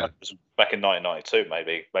 Yeah, Back in 1992,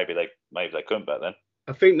 maybe they couldn't back then.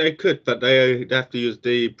 I think they could, but they have to use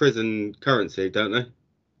the prison currency, don't they?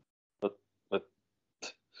 But what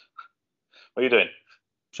are you doing?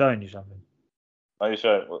 Showing you something. Are you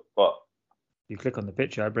sure? What? You click on the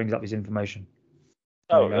picture, it brings up his information.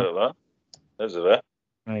 Oh, There you go. well, there's it there.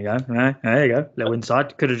 There you go. Yeah, there you go. Little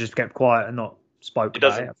insight. Could have just kept quiet and not spoke It about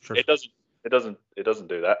doesn't. it. Sure. It doesn't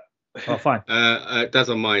do that. Oh, fine. It does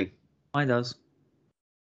on mine. Mine does.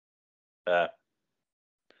 Uh,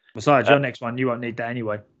 Besides, your next one, you won't need that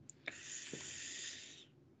anyway.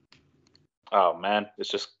 oh man, it's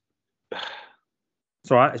just.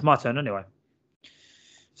 It's all right. It's my turn anyway.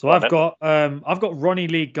 So I've got Ronnie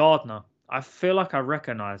Lee Gardner. I feel like I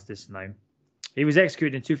recognise this name. He was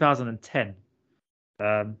executed in 2010.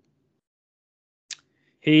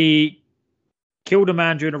 He killed a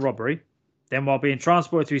man during a robbery. Then, while being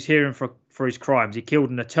transported to his hearing for his crimes, he killed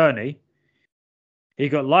an attorney. He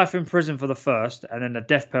got life in prison for the first, and then a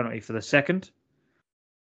death penalty for the second.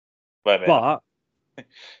 Wait a minute. But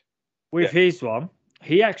with his one,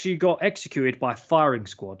 he actually got executed by firing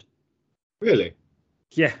squad. Really?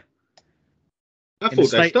 Yeah. I thought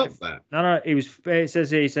they stopped that. No. It says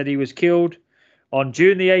here, he said he was killed on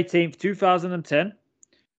June the 18th, 2010,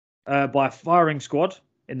 by a firing squad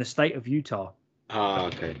in the state of Utah. Ah,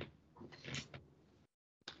 okay.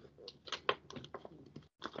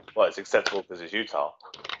 Well, it's acceptable because it's Utah.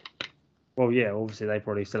 Well, yeah, obviously they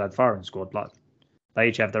probably still had firing squad. Like they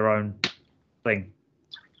each have their own thing.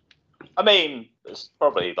 I mean, it's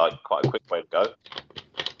probably like quite a quick way to go.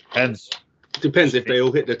 Depends if they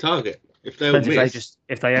all hit the target. If they all miss.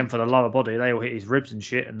 If they aim for the lower body, they all hit his ribs and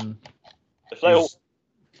shit. And if they all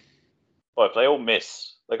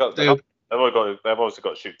miss, they've obviously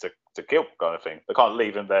got to shoot to kill kind of thing. They can't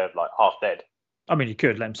leave him there like half dead. I mean, you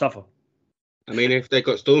could let him suffer. I mean, if they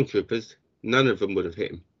got stormtroopers, none of them would have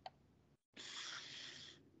hit him.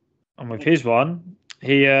 And with his one,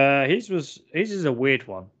 his is a weird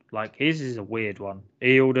one. Like his is a weird one.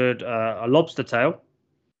 He ordered a lobster tail,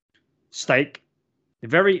 steak.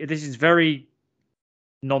 This is very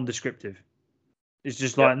non-descriptive. It's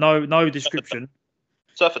just like no description.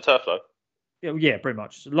 Surf and turf though. Yeah, pretty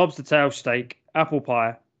much. Lobster tail, steak, apple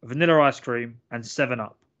pie, vanilla ice cream, and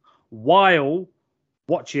 7-Up, while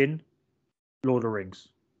watching Lord of the Rings.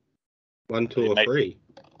 1, 2, or 3,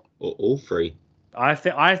 or all 3. I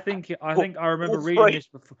think I remember reading this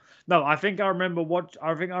before. No, I think I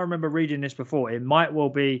remember reading this before. It might well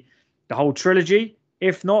be the whole trilogy,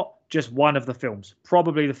 if not just one of the films.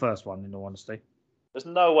 Probably the first one, in all honesty. There's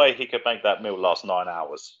no way he could make that meal last 9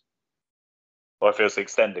 hours. Or if it was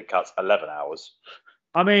extended cuts, 11 hours.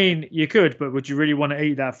 I mean, you could, but would you really want to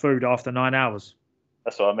eat that food after 9 hours?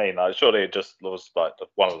 That's what I mean. Like, surely it just was like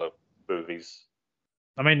one of the movies.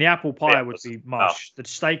 I mean, the apple pie would be mush. The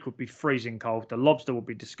steak would be freezing cold. The lobster would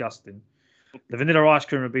be disgusting. The vanilla ice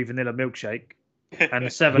cream would be vanilla milkshake, and the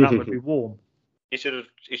 7-Up would be warm. He should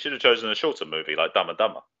have chosen a shorter movie like Dumb and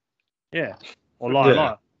Dumber. Yeah, or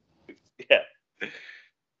Liar. Yeah,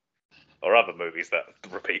 or other movies that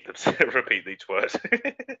repeat each word.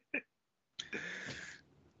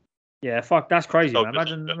 Yeah, fuck, that's crazy, man.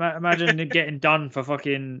 Imagine getting done for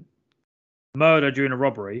fucking murder during a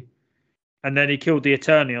robbery. And then he killed the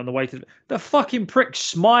attorney on the way to the fucking prick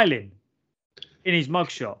smiling in his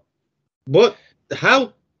mugshot. What?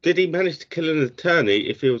 How did he manage to kill an attorney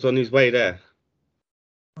if he was on his way there?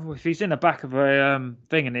 Oh, if he's in the back of a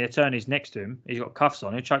thing and the attorney's next to him, he's got cuffs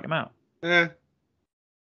on, he'll chuck him out. Yeah.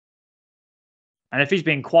 And if he's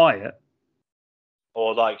being quiet,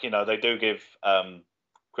 or like they do give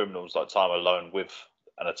criminals like time alone with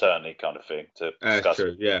an attorney kind of thing to discuss.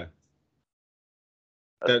 True, yeah.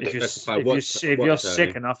 If you're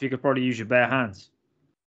sick enough, you could probably use your bare hands.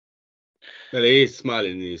 Well, he is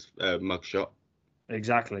smiling in his mugshot.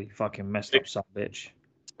 Exactly. Fucking messed up son of a bitch.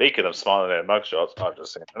 Speaking of smiling in mugshots, I've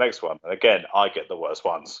just seen the next one. And again, I get the worst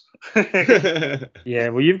ones. Yeah,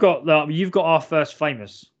 well, you've got our first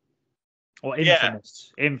famous. Or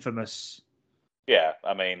infamous. Yeah. Infamous. Yeah,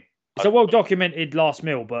 I mean... It's a well-documented last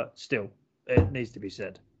meal, but still, it needs to be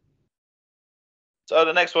said. So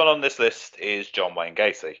the next one on this list is John Wayne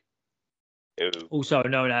Gacy, who also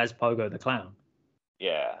known as Pogo the Clown.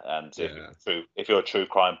 Yeah, and if you're a true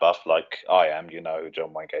crime buff like I am, you know who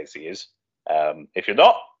John Wayne Gacy is. If you're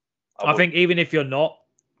not, I think even if you're not,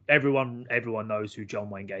 everyone knows who John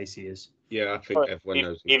Wayne Gacy is. Yeah, I think everyone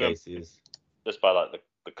knows who Gacy is. Just by like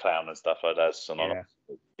the clown and stuff like that. So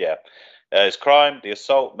Yeah. His crime, the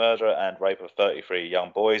assault, murder, and rape of 33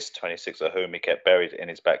 young boys, 26 of whom he kept buried in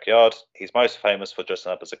his backyard. He's most famous for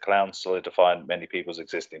dressing up as a clown, solidifying many people's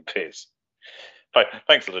existing fears.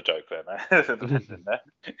 Thanks for the joke there, man.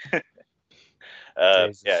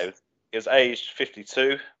 Yeah, he was aged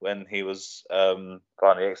 52 when he was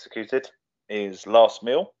finally executed. His last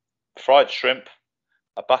meal, fried shrimp,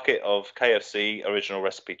 a bucket of KFC original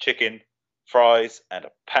recipe chicken, fries, and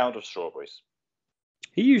a pound of strawberries.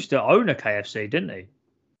 He used to own a KFC, didn't he?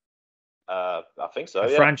 I think so,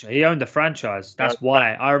 yeah. Franchise. He owned the franchise. That's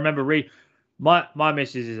why I remember my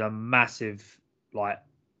missus is a massive, like,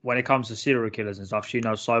 when it comes to serial killers and stuff, she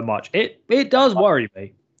knows so much. It does worry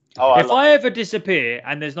me. If I ever disappear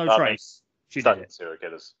and there's no trace, she did it. Serial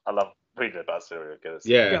killers. I love reading about serial killers.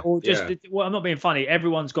 Yeah. Well, I'm not being funny.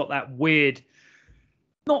 Everyone's got that weird,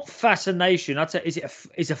 not fascination. I'd say,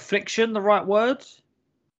 is affliction the right word?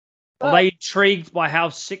 Are they intrigued by how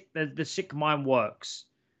sick the sick mind works?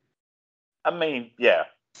 I mean, yeah.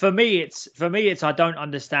 For me, it's I don't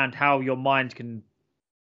understand how your mind can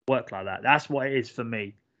work like that. That's what it is for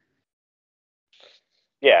me.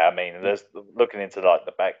 Yeah, I mean, there's looking into like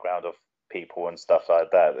the background of people and stuff like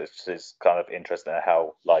that. It's just kind of interesting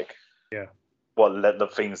how what the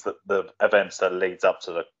things that the events that leads up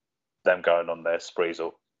to them going on their sprees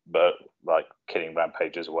or like killing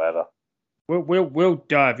rampages or whatever. We'll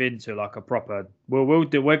dive into like a proper.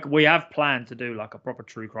 We have planned to do like a proper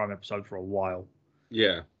true crime episode for a while.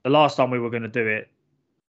 Yeah. The last time we were going to do it,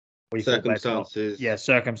 circumstances.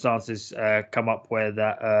 Circumstances come up where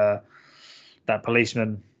that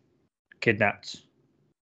policeman kidnapped,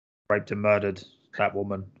 raped, and murdered that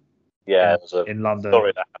woman. Yeah, it was in London.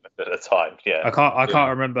 Story that happened at the time. Yeah, I can't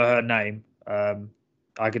remember her name.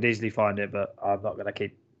 I could easily find it, but I'm not going to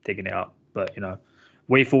keep digging it up. But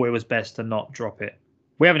we thought it was best to not drop it.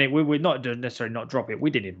 We're not necessarily not drop it. We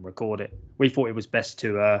didn't even record it. We thought it was best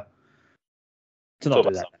to not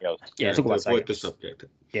do that. Yeah, talk about avoid the subject.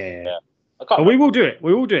 Yeah. But we will do it.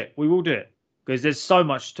 We will do it because there's so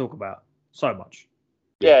much to talk about. So much.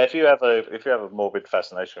 Yeah, if you have a morbid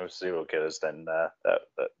fascination with serial killers, then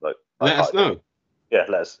let us know. Yeah,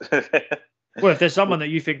 let us. Well, if there's someone that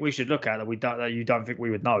you think we should look at that you don't think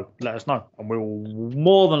we would know, let us know, and we will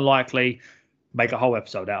more than likely make a whole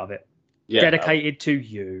episode out of it, dedicated to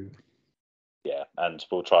you. Yeah, and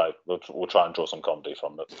we'll try and draw some comedy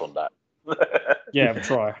from that. Yeah, we'll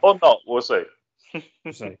try. Or not, we'll see.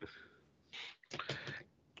 We'll see.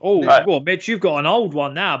 Oh, right. Go on, Mitch, you've got an old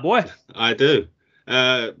one now, boy. I do.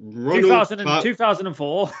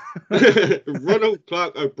 2004. Ronald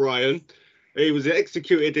Clark O'Brien. He was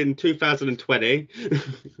executed in 2020.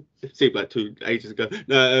 It seemed like 2 ages ago.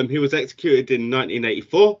 No, he was executed in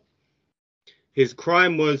 1984. His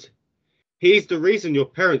crime was, he's the reason your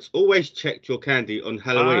parents always checked your candy on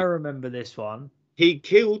Halloween. I remember this one. He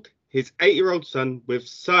killed his 8-year-old son with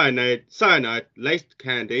cyanide-laced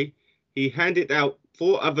candy. He handed out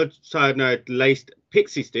 4 other cyanide-laced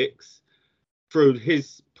pixie sticks though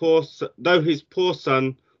his poor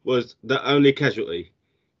son was the only casualty.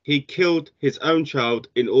 He killed his own child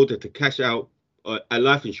in order to cash out a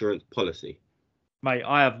life insurance policy. Mate,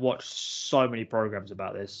 I have watched so many programs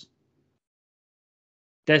about this.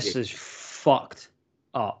 This is fucked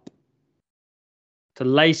up. To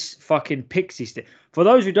lace fucking pixie stick. For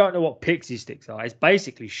those who don't know what pixie sticks are, it's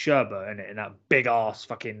basically sherbet in it, in that big ass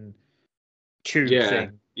fucking tube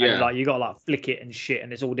thing. Yeah. And like you gotta like flick it and shit,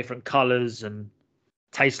 and it's all different colours and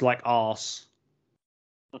tastes like arse.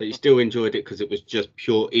 But you still enjoyed it because it was just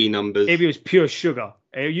pure E numbers. If it was pure sugar.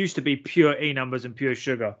 It used to be pure E numbers and pure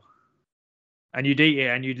sugar. And you'd eat it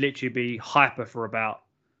and you'd literally be hyper for about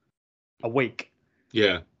a week.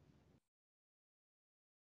 Yeah.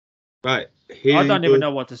 Right. I don't even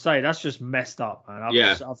know what to say. That's just messed up, man.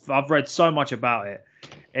 I've read so much about it.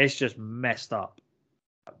 It's just messed up.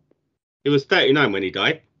 He was 39 when he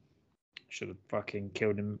died. Should have fucking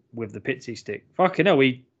killed him with the pixie stick. Fucking hell,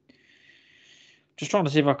 just trying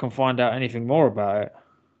to see if I can find out anything more about it.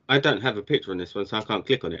 I don't have a picture on this one, so I can't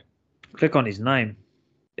click on it. Click on his name.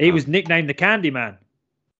 He was nicknamed the Candyman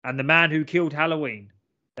and the Man Who Killed Halloween.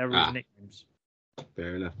 They were his nicknames.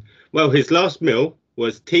 Fair enough. Well, his last meal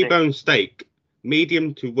was T-bone steak,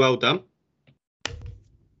 medium to well done.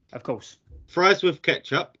 Of course. Fries with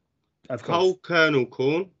ketchup. Of course. Whole kernel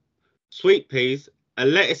corn, sweet peas, a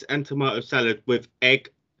lettuce and tomato salad with egg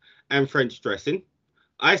and French dressing,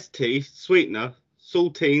 iced tea, sweetener,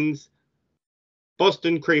 saltines,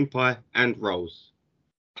 Boston cream pie, and rolls.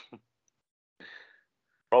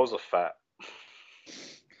 Rolls are fat.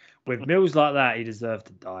 With meals like that, he deserved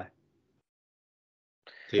to die.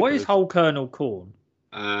 What is whole kernel corn?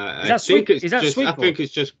 I think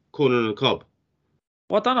it's just corn on the cob.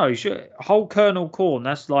 Well, I don't know. Whole kernel corn.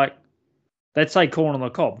 That's like they'd say corn on the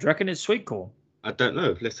cob. Do you reckon it's sweet corn? I don't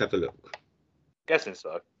know. Let's have a look. Guessing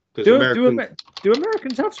so. Do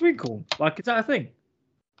Americans have sweet corn? Like, is that a thing?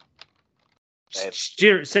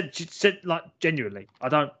 Said like genuinely. I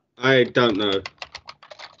don't know.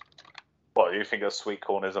 What, you think a sweet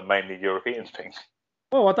corn is a mainly European thing?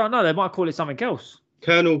 Well, I don't know. They might call it something else.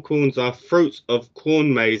 Kernel corns are fruits of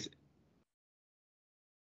corn maize.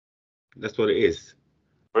 That's what it is.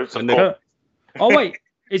 Fruits of corn. Oh wait,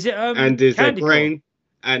 is it and is a grain, corn?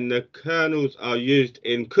 and the kernels are used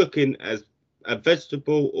in cooking as a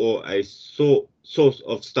vegetable or a source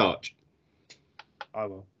of starch. I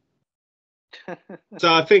will.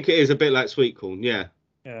 So I think it is a bit like sweet corn, yeah.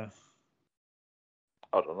 Yeah.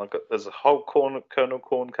 Hold on, there's a whole kernel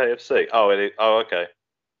corn KFC. Oh, okay.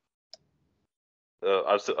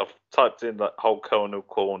 I've typed in like whole kernel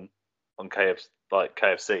corn on KFC.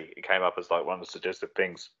 It came up as like one of the suggested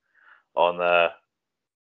things on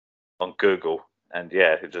Google, and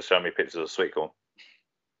yeah, it just showed me pictures of sweet corn.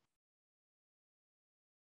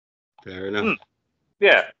 Fair enough.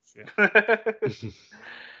 Yeah.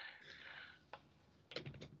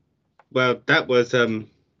 Well, that was him.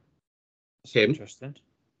 Interesting.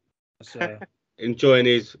 Enjoying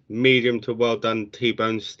his medium to well done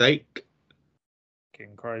T-bone steak.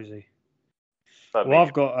 Getting crazy. Well,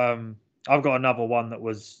 I've got another one that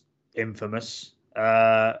was infamous.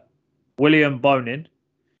 William Bonin,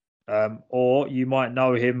 or you might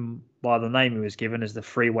know him by the name he was given as the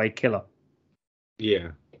Freeway Killer. Yeah.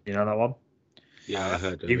 You know that one? Yeah, I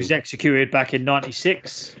heard of He was executed back in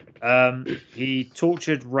 1996. He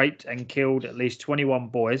tortured, raped, and killed at least 21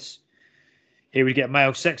 boys. He would get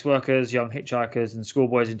male sex workers, young hitchhikers, and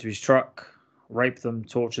schoolboys into his truck, rape them,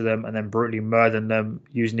 torture them, and then brutally murder them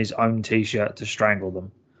using his own T-shirt to strangle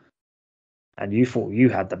them. And you thought you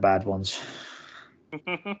had the bad ones.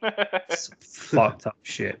 Fucked up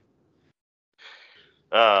shit.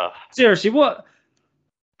 Seriously, what?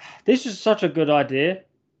 This is such a good idea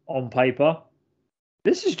on paper.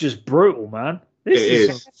 This is just brutal, man.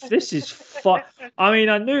 This is I mean,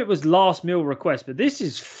 I knew it was last meal request, but this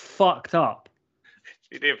is fucked up.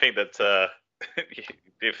 You didn't think that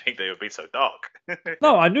it would be so dark.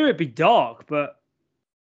 No, I knew it'd be dark, but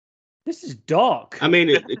this is dark. I mean,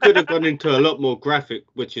 it could have gone into a lot more graphic,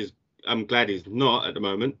 which is I'm glad he's not at the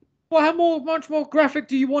moment. Well, how much more graphic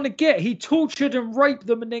do you want to get? He tortured and raped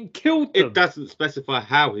them and then killed them. It doesn't specify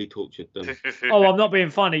how he tortured them. Oh, I'm not being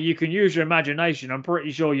funny. You can use your imagination. I'm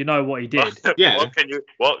pretty sure you know what he did. Yeah.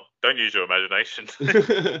 Don't use your imagination.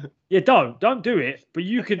 Yeah, don't do it. But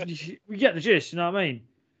you get the gist. You know what I mean?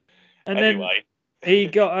 And anyway, then he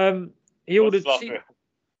got he ordered.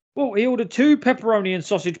 He ordered 2 pepperoni and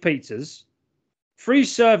sausage pizzas, 3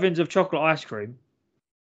 servings of chocolate ice cream,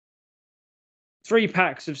 3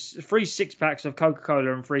 6-packs of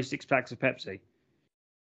Coca-Cola, and 3 6-packs of Pepsi.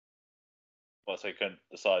 Well, so he couldn't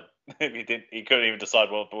decide. He couldn't even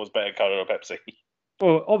decide what was better, Cola or Pepsi.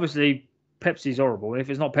 Well, obviously, Pepsi's horrible. If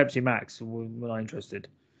it's not Pepsi Max, we're not interested.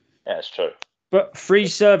 Yeah, it's true. But 3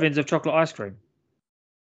 servings of chocolate ice cream.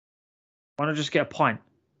 Why not just get a pint?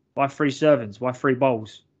 Why 3 servings? Why 3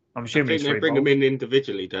 bowls? I'm assuming they bring them in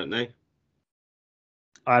individually, don't they?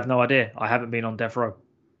 I have no idea. I haven't been on death row.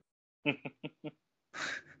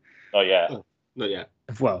 Oh yeah. Not yet.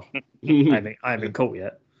 Well, I haven't been caught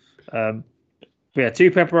yet. But yeah,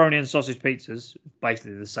 2 pepperoni and sausage pizzas,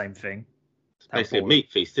 basically the same thing. It's basically a meat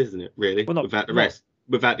feast, isn't it? Really, well, without the rest,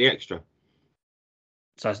 without the extra.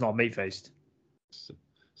 So it's not a meat feast.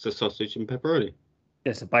 So sausage and pepperoni.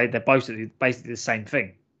 Yeah, so they're basically the same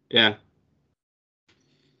thing. Yeah.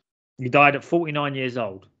 He died at 49 years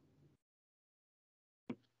old.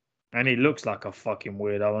 And he looks like a fucking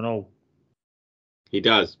weirdo and all. He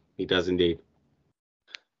does. He does indeed.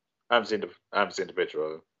 I haven't seen the picture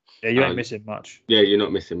of him. Yeah, you ain't missing much. Yeah, you're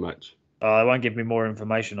not missing much. It won't give me more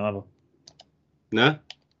information either. No?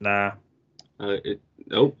 Nah.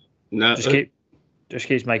 No. Just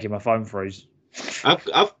keeps making my phone freeze.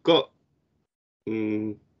 I've got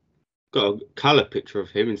a colour picture of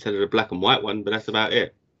him instead of the black and white one, but that's about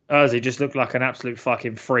it. Does he just look like an absolute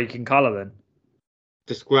fucking freak in colour then?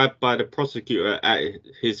 Described by the prosecutor at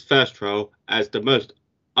his first trial as the most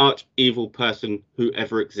arch-evil person who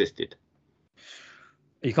ever existed.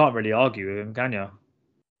 You can't really argue with him, can you?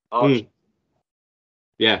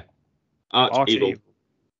 Yeah. Arch-evil.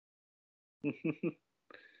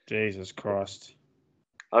 Jesus Christ.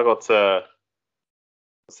 I got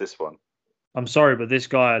what's this one? I'm sorry, but this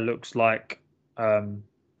guy looks like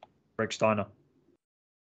Rick Steiner.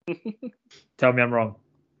 Tell me I'm wrong.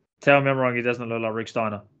 Tell me I'm wrong. He doesn't look like Rick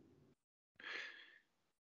Steiner.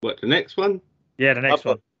 What, the next one? Yeah, the next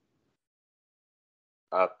one.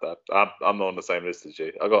 I'm not on the same list as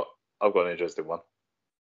you. I've got an interesting one.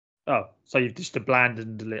 Oh, so you've just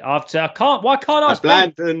abandoned it. I can't. Why can't I?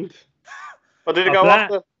 Abandoned. What did it go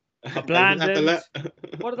after? Abandoned.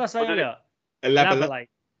 What did I say earlier? Elaborate.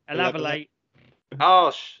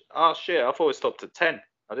 Oh shit! I thought it stopped at 10.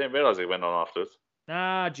 I didn't realise it went on afterwards.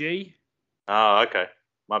 Nah, G. Oh, okay.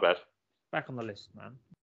 My bad. Back on the list, man.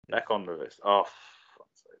 Back on the list. Oh,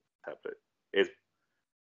 tablet. Is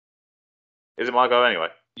it my go anyway?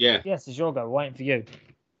 Yeah. Yes, it's your go. We're waiting for you.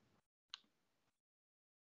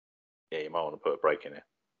 Yeah, you might want to put a break in it.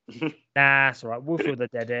 Nah, it's all right. We'll fill the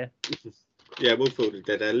dead air. Yeah, we'll fill the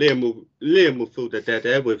dead air. Liam will fill the dead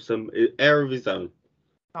air with some air of his own.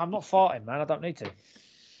 I'm not farting, man. I don't need to.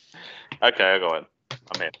 Okay, I got it.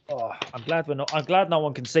 I'm in. Oh, I'm glad no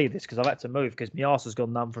one can see this because I've had to move because my arse has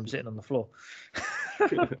gone numb from sitting on the floor.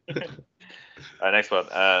 Next one.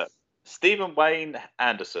 Stephen Wayne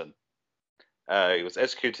Anderson. He was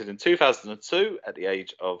executed in 2002 at the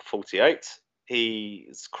age of 48.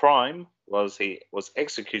 His crime was he was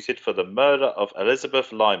executed for the murder of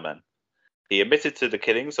Elizabeth Lyman. He admitted to the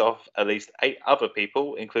killings of at least 8 other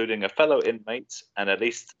people, including a fellow inmate, and at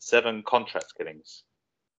least 7 contract killings.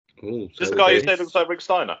 Ooh, This so guy you it's- said looks like Rick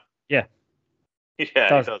Steiner. Yeah.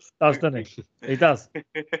 Yeah, he does. Doesn't he? He does.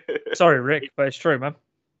 Sorry, Rick, but it's true, man.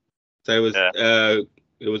 So it was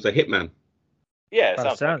a hitman. Yeah, it By the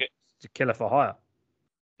sounds like sound, it. it's a killer for hire.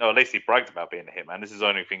 No, at least he bragged about being a hitman. This is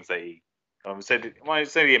only things that he said. Well, he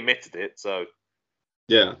said he admitted it, so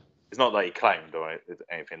Yeah. it's not that he claimed or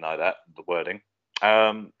anything like that. The wording.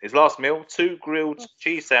 His last meal: 2 grilled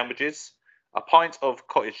cheese sandwiches, a pint of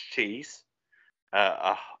cottage cheese,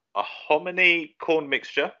 a hominy corn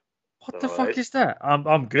mixture, What the fuck is that? I'm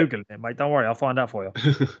googling it, mate. Don't worry, I'll find out for you.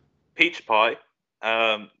 peach pie,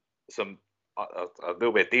 some a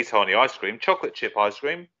little bit of detail on the ice cream, chocolate chip ice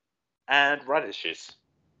cream, and radishes.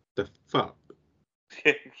 The fuck?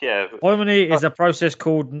 Yeah. Hominy is a process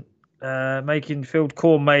called making filled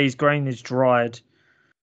corn maize grainage dried.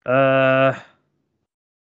 Hominy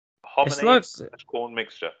looks- corn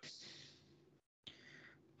mixture.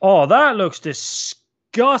 Oh, that looks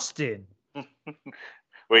disgusting.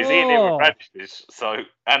 Well, he's eating it with radishes,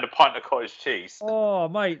 and a pint of cottage cheese. Oh,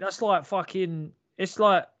 mate, that's like fucking. It's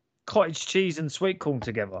like cottage cheese and sweet corn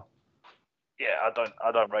together. Yeah,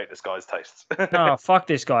 I don't rate this guy's tastes. No, fuck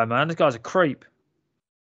this guy, man. This guy's a creep.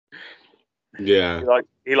 Yeah.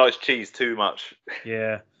 He likes cheese too much.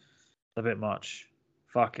 Yeah, a bit much.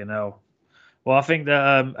 Fucking hell. Well, I think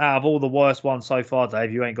that out of all the worst ones so far,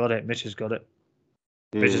 Dave, you ain't got it. Mitch has got it.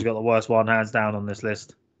 Mitch has got the worst one, hands down, on this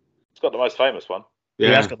list. It's got the most famous one. He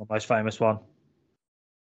Yeah. has got the most famous one.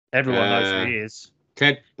 Everyone knows who he is.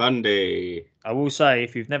 Ted Bundy. I will say,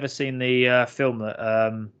 if you've never seen the film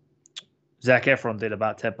that Zac Efron did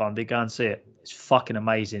about Ted Bundy, go and see it. It's fucking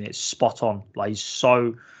amazing. It's spot on. Like, he's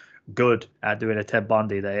so good at doing a Ted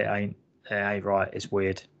Bundy that it ain't right. It's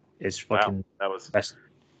weird. It's fucking Wow, that was best.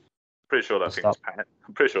 pretty sure that Good thing was panned.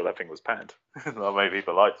 I'm pretty sure that thing was panned. Not many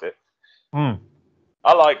people liked it. Hmm.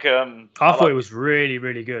 I like. I thought it was really,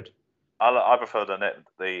 really good. I prefer the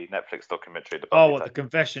Netflix documentary. The Oh, Bundy what, the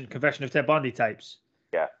confession of Ted Bundy tapes?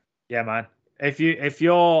 Yeah. Yeah, man. If you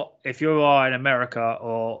are in America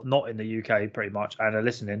or not in the UK, pretty much, and are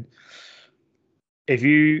listening, if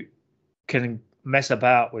you can mess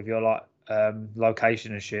about with your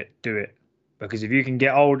location and shit, do it. Because if you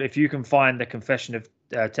can find the confession of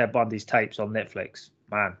Ted Bundy's tapes on Netflix,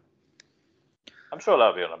 man, I'm sure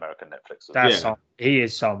that'll be on American Netflix. As well.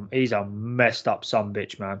 he's a messed up son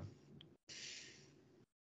bitch, man.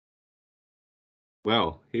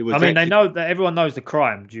 Well, he was. I mean, they know that everyone knows the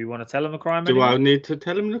crime. Do you want to tell them the crime? Do anymore? I need to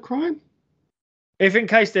tell him the crime? If in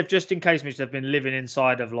case they've been living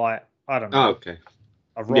inside of I don't know, Oh, okay.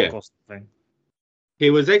 a rock or something.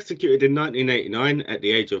 He was executed in 1989 at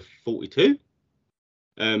the age of 42.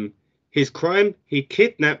 His crime: he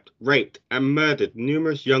kidnapped, raped, and murdered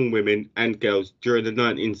numerous young women and girls during the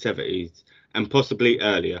 1970s and possibly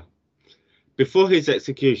earlier. Before his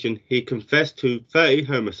execution, he confessed to 30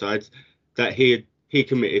 homicides that he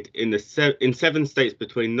committed in 7 states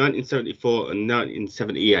between 1974 and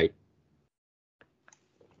 1978.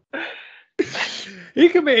 He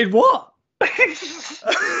committed what?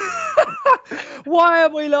 Why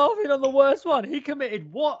am we laughing on the worst one? He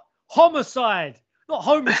committed what? Homicide, not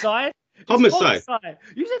homicide. It's Homicide.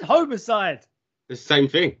 You said homicide. The same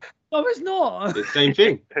thing. No, it's not. The same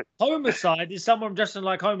thing. Homicide is someone dressing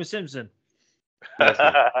like Homer Simpson.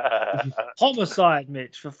 Homicide,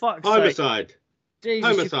 Mitch, for fuck's sake. Homicide. Jesus,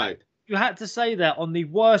 Homicide. You had to say that on the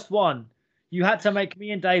worst one. You had to make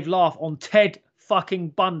me and Dave laugh on Ted fucking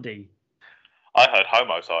Bundy. I heard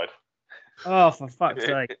homicide. Oh, for fuck's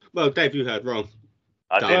sake. Well, Dave, you heard wrong.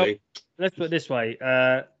 I did. darling. Let's put it this way.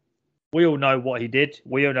 We all know what he did.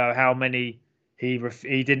 We all know how many he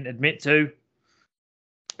didn't admit to.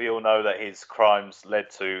 We all know that his crimes led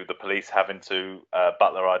to the police having to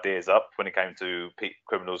butt their ideas up when it came to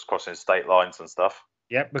criminals crossing state lines and stuff.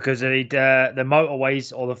 Yep, because the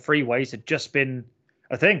motorways or the freeways had just been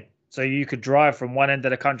a thing. So you could drive from one end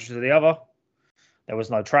of the country to the other. There was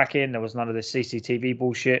no tracking. There was none of this CCTV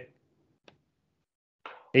bullshit.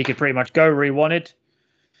 He could pretty much go where he wanted.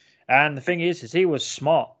 And the thing is he was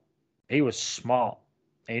smart. He was smart.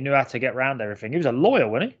 He knew how to get around everything. He was a lawyer,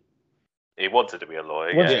 wasn't he? He wanted to be a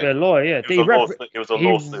lawyer. He wanted to be a lawyer, yeah. He was a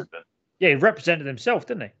law student. Yeah, he represented himself,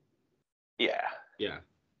 didn't he? Yeah. Yeah.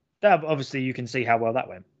 That obviously you can see how well that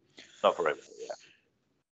went. Not for everything,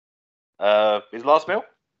 yeah. His last meal?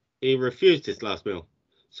 He refused his last meal.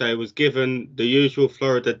 So he was given the usual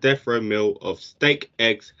Florida death row meal of steak,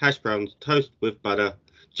 eggs, hash browns, toast with butter,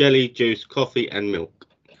 jelly, juice, coffee, and milk.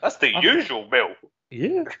 That's the usual meal.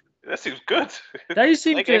 Yeah. That seems good. They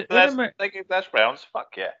seem They to... gave hash browns.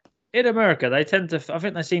 Fuck yeah. In America, they tend to... I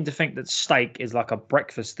think they seem to think that steak is like a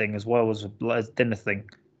breakfast thing as well as a dinner thing.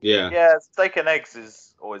 Yeah. Yeah, steak and eggs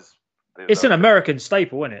is always... It's an American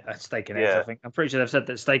staple, isn't it? Steak and eggs, Yeah. I think. I'm pretty sure they've said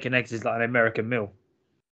that steak and eggs is like an American meal.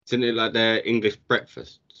 Isn't it like their English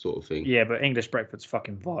breakfast sort of thing? Yeah, but English breakfast's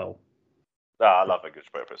fucking vile. I love English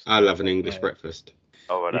breakfast. I love an English breakfast.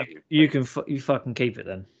 Oh, I love you. You fucking keep it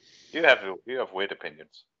then. You have weird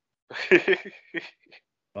opinions. I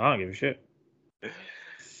don't give a shit.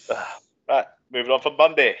 Right, moving on from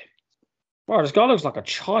Monday. Wow, this guy looks like a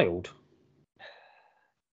child.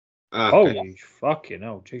 Okay. Holy fucking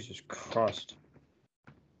hell, Jesus Christ.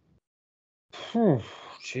 Whew,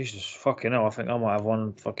 Jesus fucking hell, I think I might have one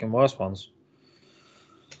of the fucking worst ones.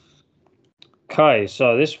 Okay,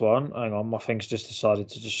 so this one, hang on, my thing's just decided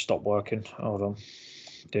to just stop working. Hold on.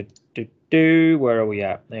 Where are we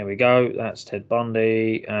at? There we go. That's Ted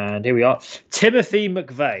Bundy. And here we are. Timothy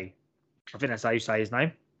McVeigh. I think that's how you say his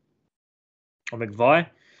name. Or McVeigh.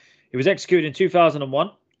 He was executed in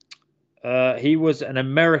 2001. He was an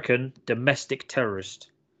American domestic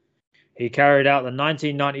terrorist. He carried out the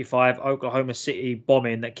 1995 Oklahoma City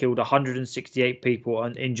bombing that killed 168 people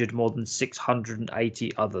and injured more than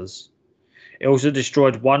 680 others. It also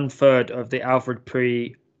destroyed 1/3 of the Alfred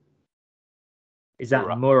P. Is that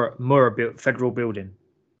Murrah federal building?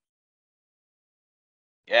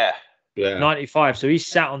 Yeah. Yeah. 95. So he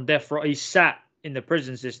sat on death row. He sat in the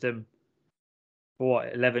prison system for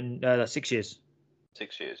what? 6 years.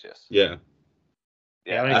 6 years, yes. Yeah.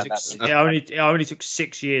 Yeah. It only took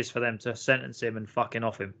 6 years for them to sentence him and fucking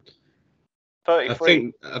off him.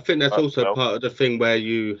 33. I think that's also part of the thing where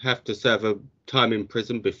you have to serve a time in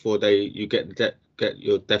prison before you get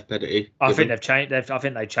your death penalty. I think they've changed. I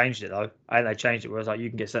think they changed it though. I think they changed it where it's like you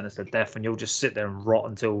can get sentenced to death and you'll just sit there and rot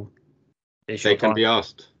until they can be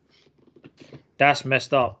asked. That's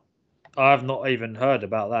messed up. I've not even heard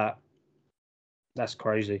about that. That's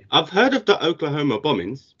crazy. I've heard of the Oklahoma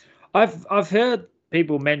bombings. I've heard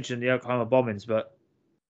people mention the Oklahoma bombings, but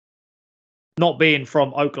not being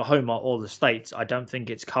from Oklahoma or the States, I don't think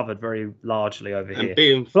it's covered very largely over And here.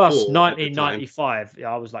 being Plus, 1995. 1995,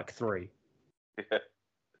 yeah, I was like 3.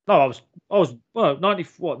 No, I was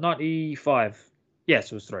 95.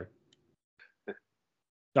 Yes, it was 3. I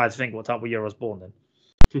had to think what year I was born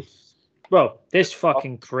then. Well, this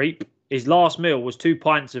fucking creep, his last meal was 2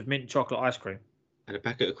 pints of mint chocolate ice cream. And a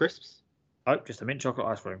packet of crisps. Oh, just a mint chocolate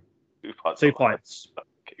ice cream. 2 pints.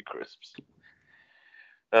 Okay, crisps.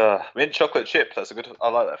 Mint chocolate chip. That's a good. I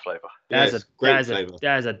like that flavour. That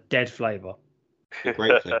is a dead flavour.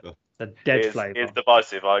 Great flavour. A dead flavour. It's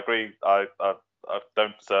divisive. I agree. I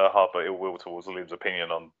don't harbour ill will towards Liam's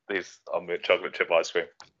opinion on mint chocolate chip ice cream.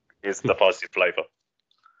 It's a divisive flavour.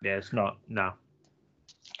 Yeah, it's not. No.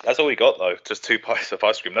 That's all we got though. Just 2 pints of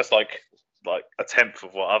ice cream. That's like a tenth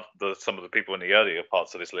of what some of the people in the earlier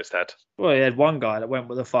parts of this list had. Well, he had one guy that went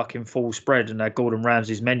with a fucking full spread and had Gordon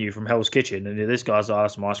Ramsay's menu from Hell's Kitchen, and this guy's like,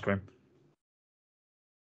 some ice cream.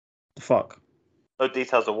 The fuck? No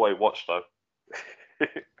details of what he watched though.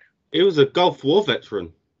 He was a Gulf War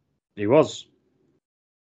veteran. He was.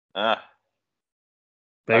 But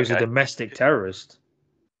he was a domestic terrorist.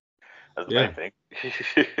 That's the main thing.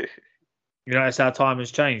 You notice how time has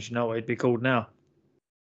changed. You know what he'd be called now?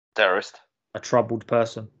 Terrorist. A troubled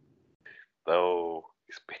person. Oh,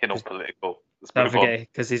 he's being all political. Don't forget,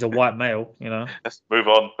 because he's a white male, you know. Let's move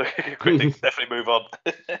on. Critics definitely move on.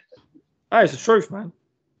 Hey, it's the truth, man.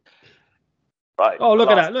 Right. Oh, look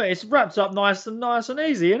at that! Look, it's wrapped up nice and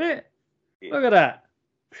easy, isn't it? Yeah. Look at that.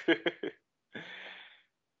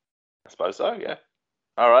 I suppose so, yeah.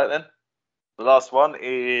 All right, then. The last one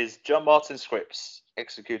is John Martin Scripps,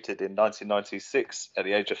 executed in 1996 at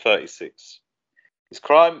the age of 36. His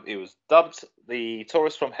crime, he was dubbed the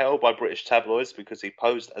tourist from hell by British tabloids because he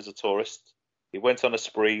posed as a tourist. He went on a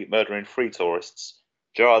spree, murdering 3 tourists,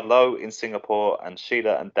 Gerard Lowe in Singapore and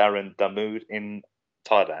Sheila and Darren Damood in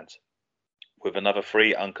Thailand, with another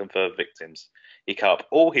 3 unconfirmed victims. He cut up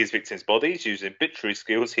all his victims' bodies using butchery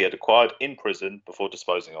skills he had acquired in prison before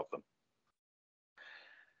disposing of them.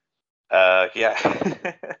 Yeah.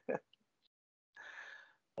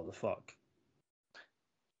 What the fuck?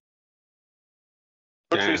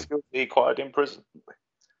 Butchery skills he acquired in prison.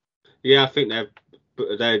 Yeah, I think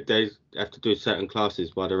they have to do certain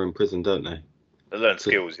classes while they're in prison, don't they? They learn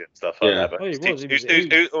skills and stuff like Yeah. that. But Oh,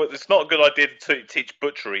 it's not a good idea to teach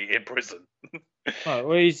butchery in prison. Oh,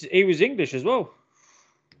 well, he was English as well.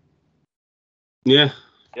 Yeah.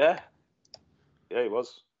 Yeah, he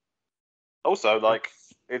was. Also, like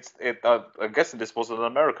I'm guessing this wasn't an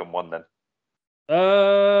American one then.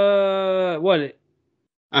 Well,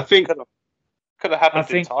 I think Could have happened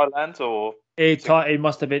in Thailand or. it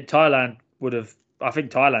must have been Thailand. I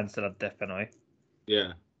think Thailand still had death penalty.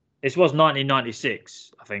 Yeah. This was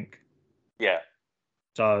 1996, I think. Yeah.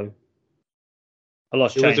 So a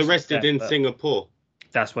lot's he was changed arrested since in then, Singapore.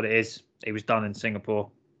 That's what it is. He was done in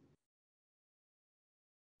Singapore.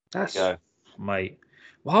 That's mate.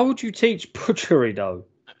 Why would you teach butchery though?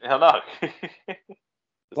 I know.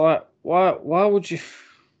 Why would you?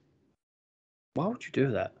 Why would you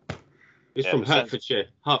do that? He's from Hertfordshire.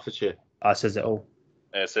 Hertfordshire. That says it all.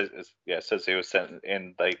 It says he was sent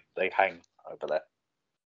in. They hang over there.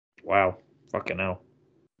 Wow, fucking hell.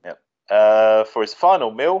 Yep. For his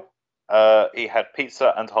final meal, he had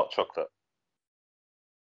pizza and hot chocolate.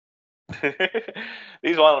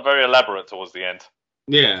 These weren't very elaborate towards the end.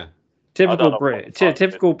 Yeah. Typical Brit.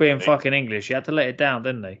 Typical being fucking English. You had to let it down,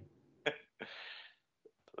 didn't they?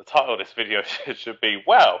 The title of this video should be,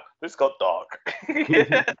 "Wow, this got dark."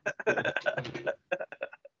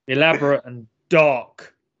 Elaborate and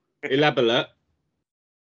dark. Elaborate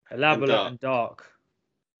And dark.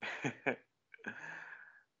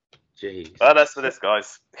 Jeez. Well, that's for this,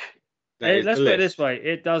 guys. Let's put it this way: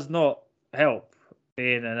 it does not help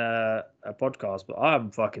being a podcast, but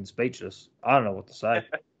I'm fucking speechless. I don't know what to say.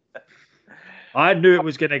 I knew it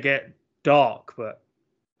was going to get dark, but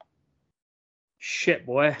shit,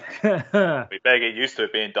 boy. We better get used to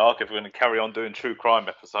it being dark if we're going to carry on doing true crime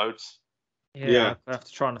episodes. Yeah. I have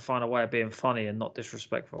to try and find a way of being funny and not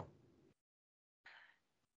disrespectful.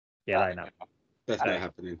 Yeah, I know. That's not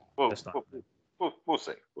happening. We'll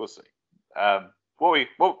see. We'll see.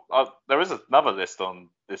 There is another list on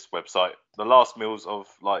this website. The last meals of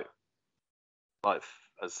like it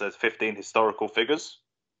says 15 historical figures.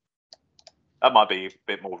 That might be a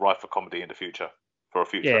bit more rife for comedy in the future for a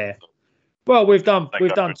future episode. Well, we've done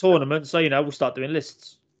tournaments, so we'll start doing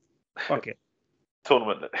lists. Fuck it.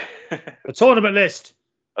 Tournament. A tournament list.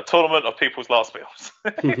 A tournament of people's last meals.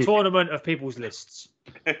 A tournament of people's lists.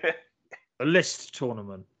 A list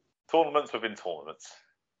tournament. Tournaments within tournaments.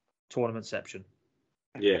 Tournamentception.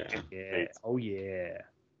 Yeah. Yeah. Oh yeah.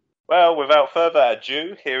 Well, without further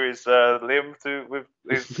ado, here is Liam with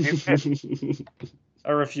his I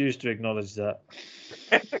refuse to acknowledge that.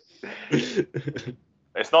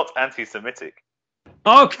 It's not anti-Semitic.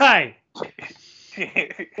 Okay.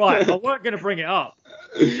 Right, I weren't going to bring it up.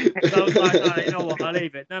 So I was like, no, you know what? I'll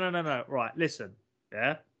leave it. No. Right, listen.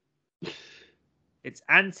 Yeah. It's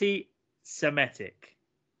anti-Semitic.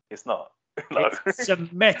 It's not. No. It's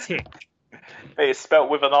Semitic. It's spelled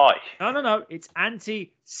with an I. No. It's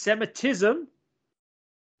anti-Semitism,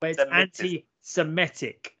 but it's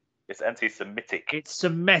anti-Semitic. It's anti-Semitic. It's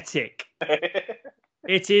Semitic.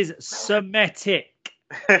 It is Semitic.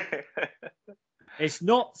 It's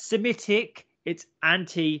not Semitic. It's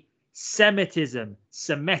anti-Semitism.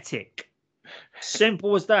 Semitic.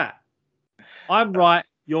 Simple as that. I'm right.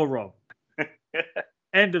 You're wrong.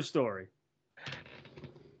 End of story.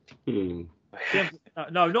 Hmm.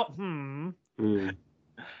 No, not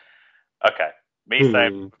Okay. Me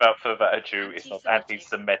saying without further ado, it's not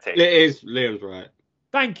anti-Semitic. It is. Liam's right.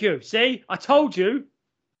 Thank you. See, I told you.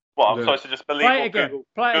 What? I'm supposed to just believe Play it what again. Google,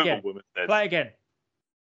 Play it Google again. woman says. Play it again.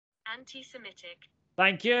 Anti-Semitic.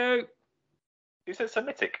 Thank you. You said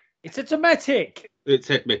Semitic. It's a Semitic. It's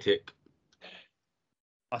Semitic.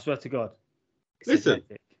 I swear to God. It's Listen.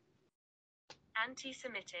 Semitic.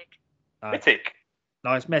 Anti-Semitic. Mitic.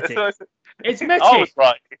 No, it's Metic. That's It's Metic. Oh, it's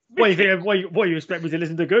right. What do you expect me to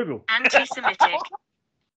listen to Google? Anti-Semitic.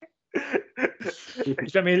 You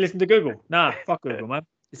expect me to listen to Google? Nah, fuck Google, man.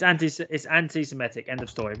 It's anti-Semitic. End of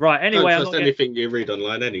story. Right. Anyway, Don't trust anything you read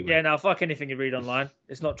online anyway. Yeah, no, fuck anything you read online.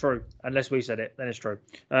 It's not true unless we said it. Then it's true.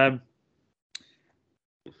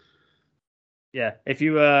 Yeah. If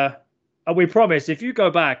you we promise if you go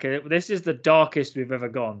back, this is the darkest we've ever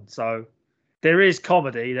gone. So there is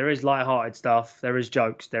comedy, there is light-hearted stuff, there is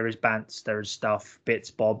jokes, there is bants, there is stuff, bits,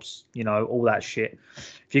 bobs, all that shit.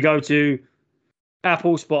 If you go to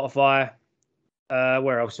Apple, Spotify,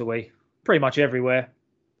 where else are we? Pretty much everywhere.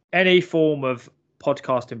 Any form of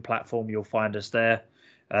podcasting platform, you'll find us there.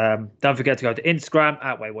 Don't forget to go to Instagram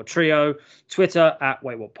at Wait What Trio, Twitter at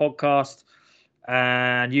Wait What Podcast,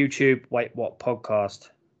 and YouTube Wait What Podcast.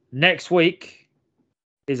 Next week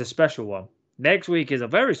is a special one. Next week is a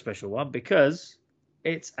very special one because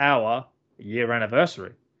it's our year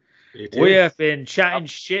anniversary. We have been chatting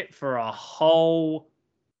shit for a whole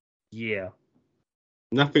year.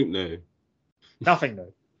 Nothing new. Nothing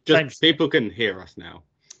new. Just people can hear us now.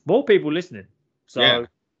 More people listening. So,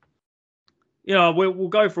 we'll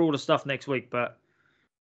go through all the stuff next week, but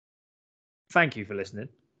thank you for listening,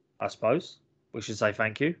 I suppose. We should say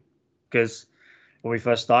thank you because when we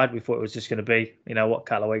first started, we thought it was just going to be,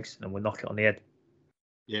 couple of weeks and we'll knock it on the head.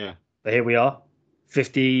 Yeah. But here we are,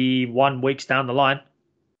 51 weeks down the line.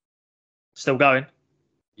 Still going.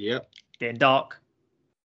 Yep. Getting dark.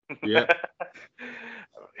 Yep.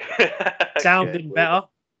 Sounding better.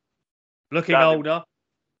 Looking older.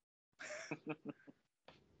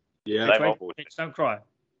 Yeah. Don't cry.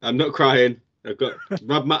 I'm not crying. I've got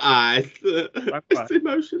rub my eyes. It's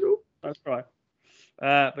emotional. Don't cry.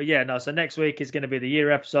 But yeah, no. So next week is going to be the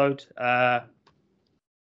year episode.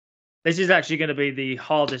 This is actually going to be the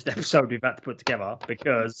hardest episode we've had to put together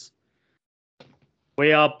because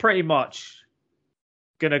we are pretty much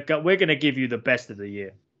we're going to give you the best of the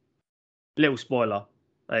year. Little spoiler.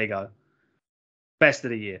 There you go. Best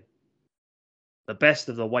of the year. The best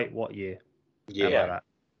of the Wait What year. Yeah.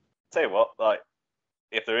 Tell you what,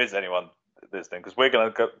 if there is anyone listening, because we're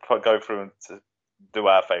going to go through and do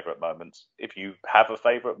our favourite moments. If you have a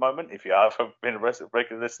favourite moment, if you have been a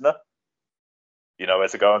regular listener, you know where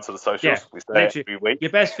to go onto the socials. Yeah, we say it every week.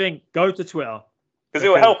 Your best thing, go to Twitter. Because it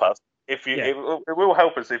will help us. If you, it will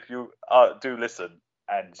help us if you do listen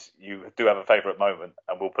and you do have a favourite moment,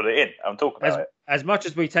 and we'll put it in and talk about it. As much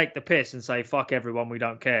as we take the piss and say fuck everyone, we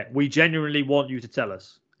don't care. We genuinely want you to tell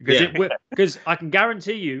us because I can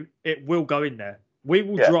guarantee you it will go in there. We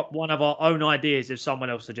will drop one of our own ideas if someone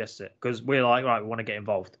else suggests it because we're like, right, we want to get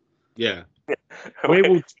involved. Yeah.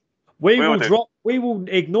 We will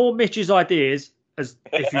ignore Mitch's ideas as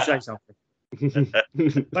if you say something.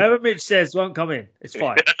 Whatever Mitch says won't come in. It's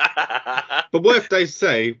fine. But what if they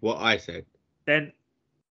say what I said? Then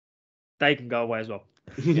they can go away as well.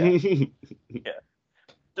 Yeah.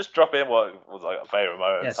 Just drop in what was a favourite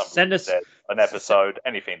moment, send us an episode,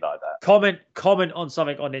 anything like that. Comment on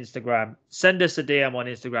something on Instagram. Send us a DM on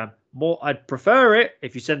Instagram. I'd prefer it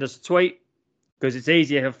if you send us a tweet because it's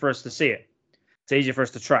easier for us to see it. It's easier for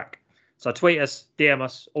us to track. So tweet us, DM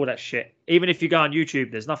us, all that shit. Even if you go on YouTube,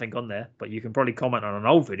 there's nothing on there, but you can probably comment on an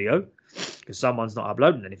old video because someone's not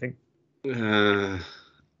uploading anything.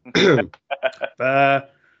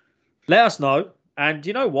 Let us know. And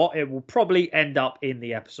you know what? It will probably end up in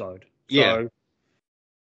the episode. Yeah. So,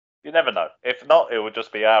 you never know. If not, it will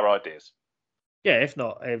just be our ideas. Yeah, if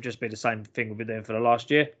not, it will just be the same thing we've been doing for the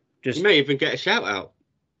last year. You may even get a shout out.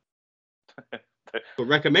 For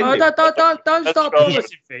recommending. Don't start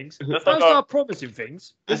promising things. Don't start promising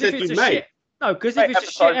things. I said you may. No, because if it's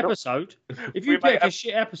a shit episode, if you pick a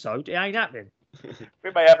shit episode, it ain't happening.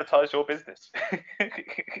 We may advertise your business.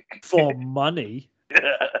 For money.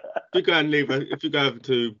 If you go over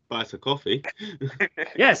to buy some coffee.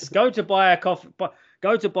 Yes, go to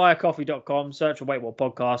buyacoffee.com, search for Wait What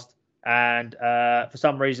Podcast, and for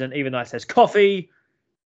some reason, even though it says coffee,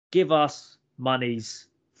 give us monies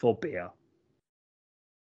for beer.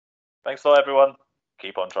 Thanks a lot, everyone.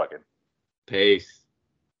 Keep on trucking. Peace.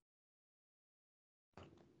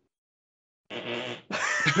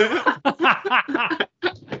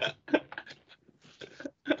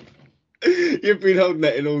 You've been holding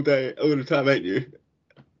that in all day, all the time, ain't you?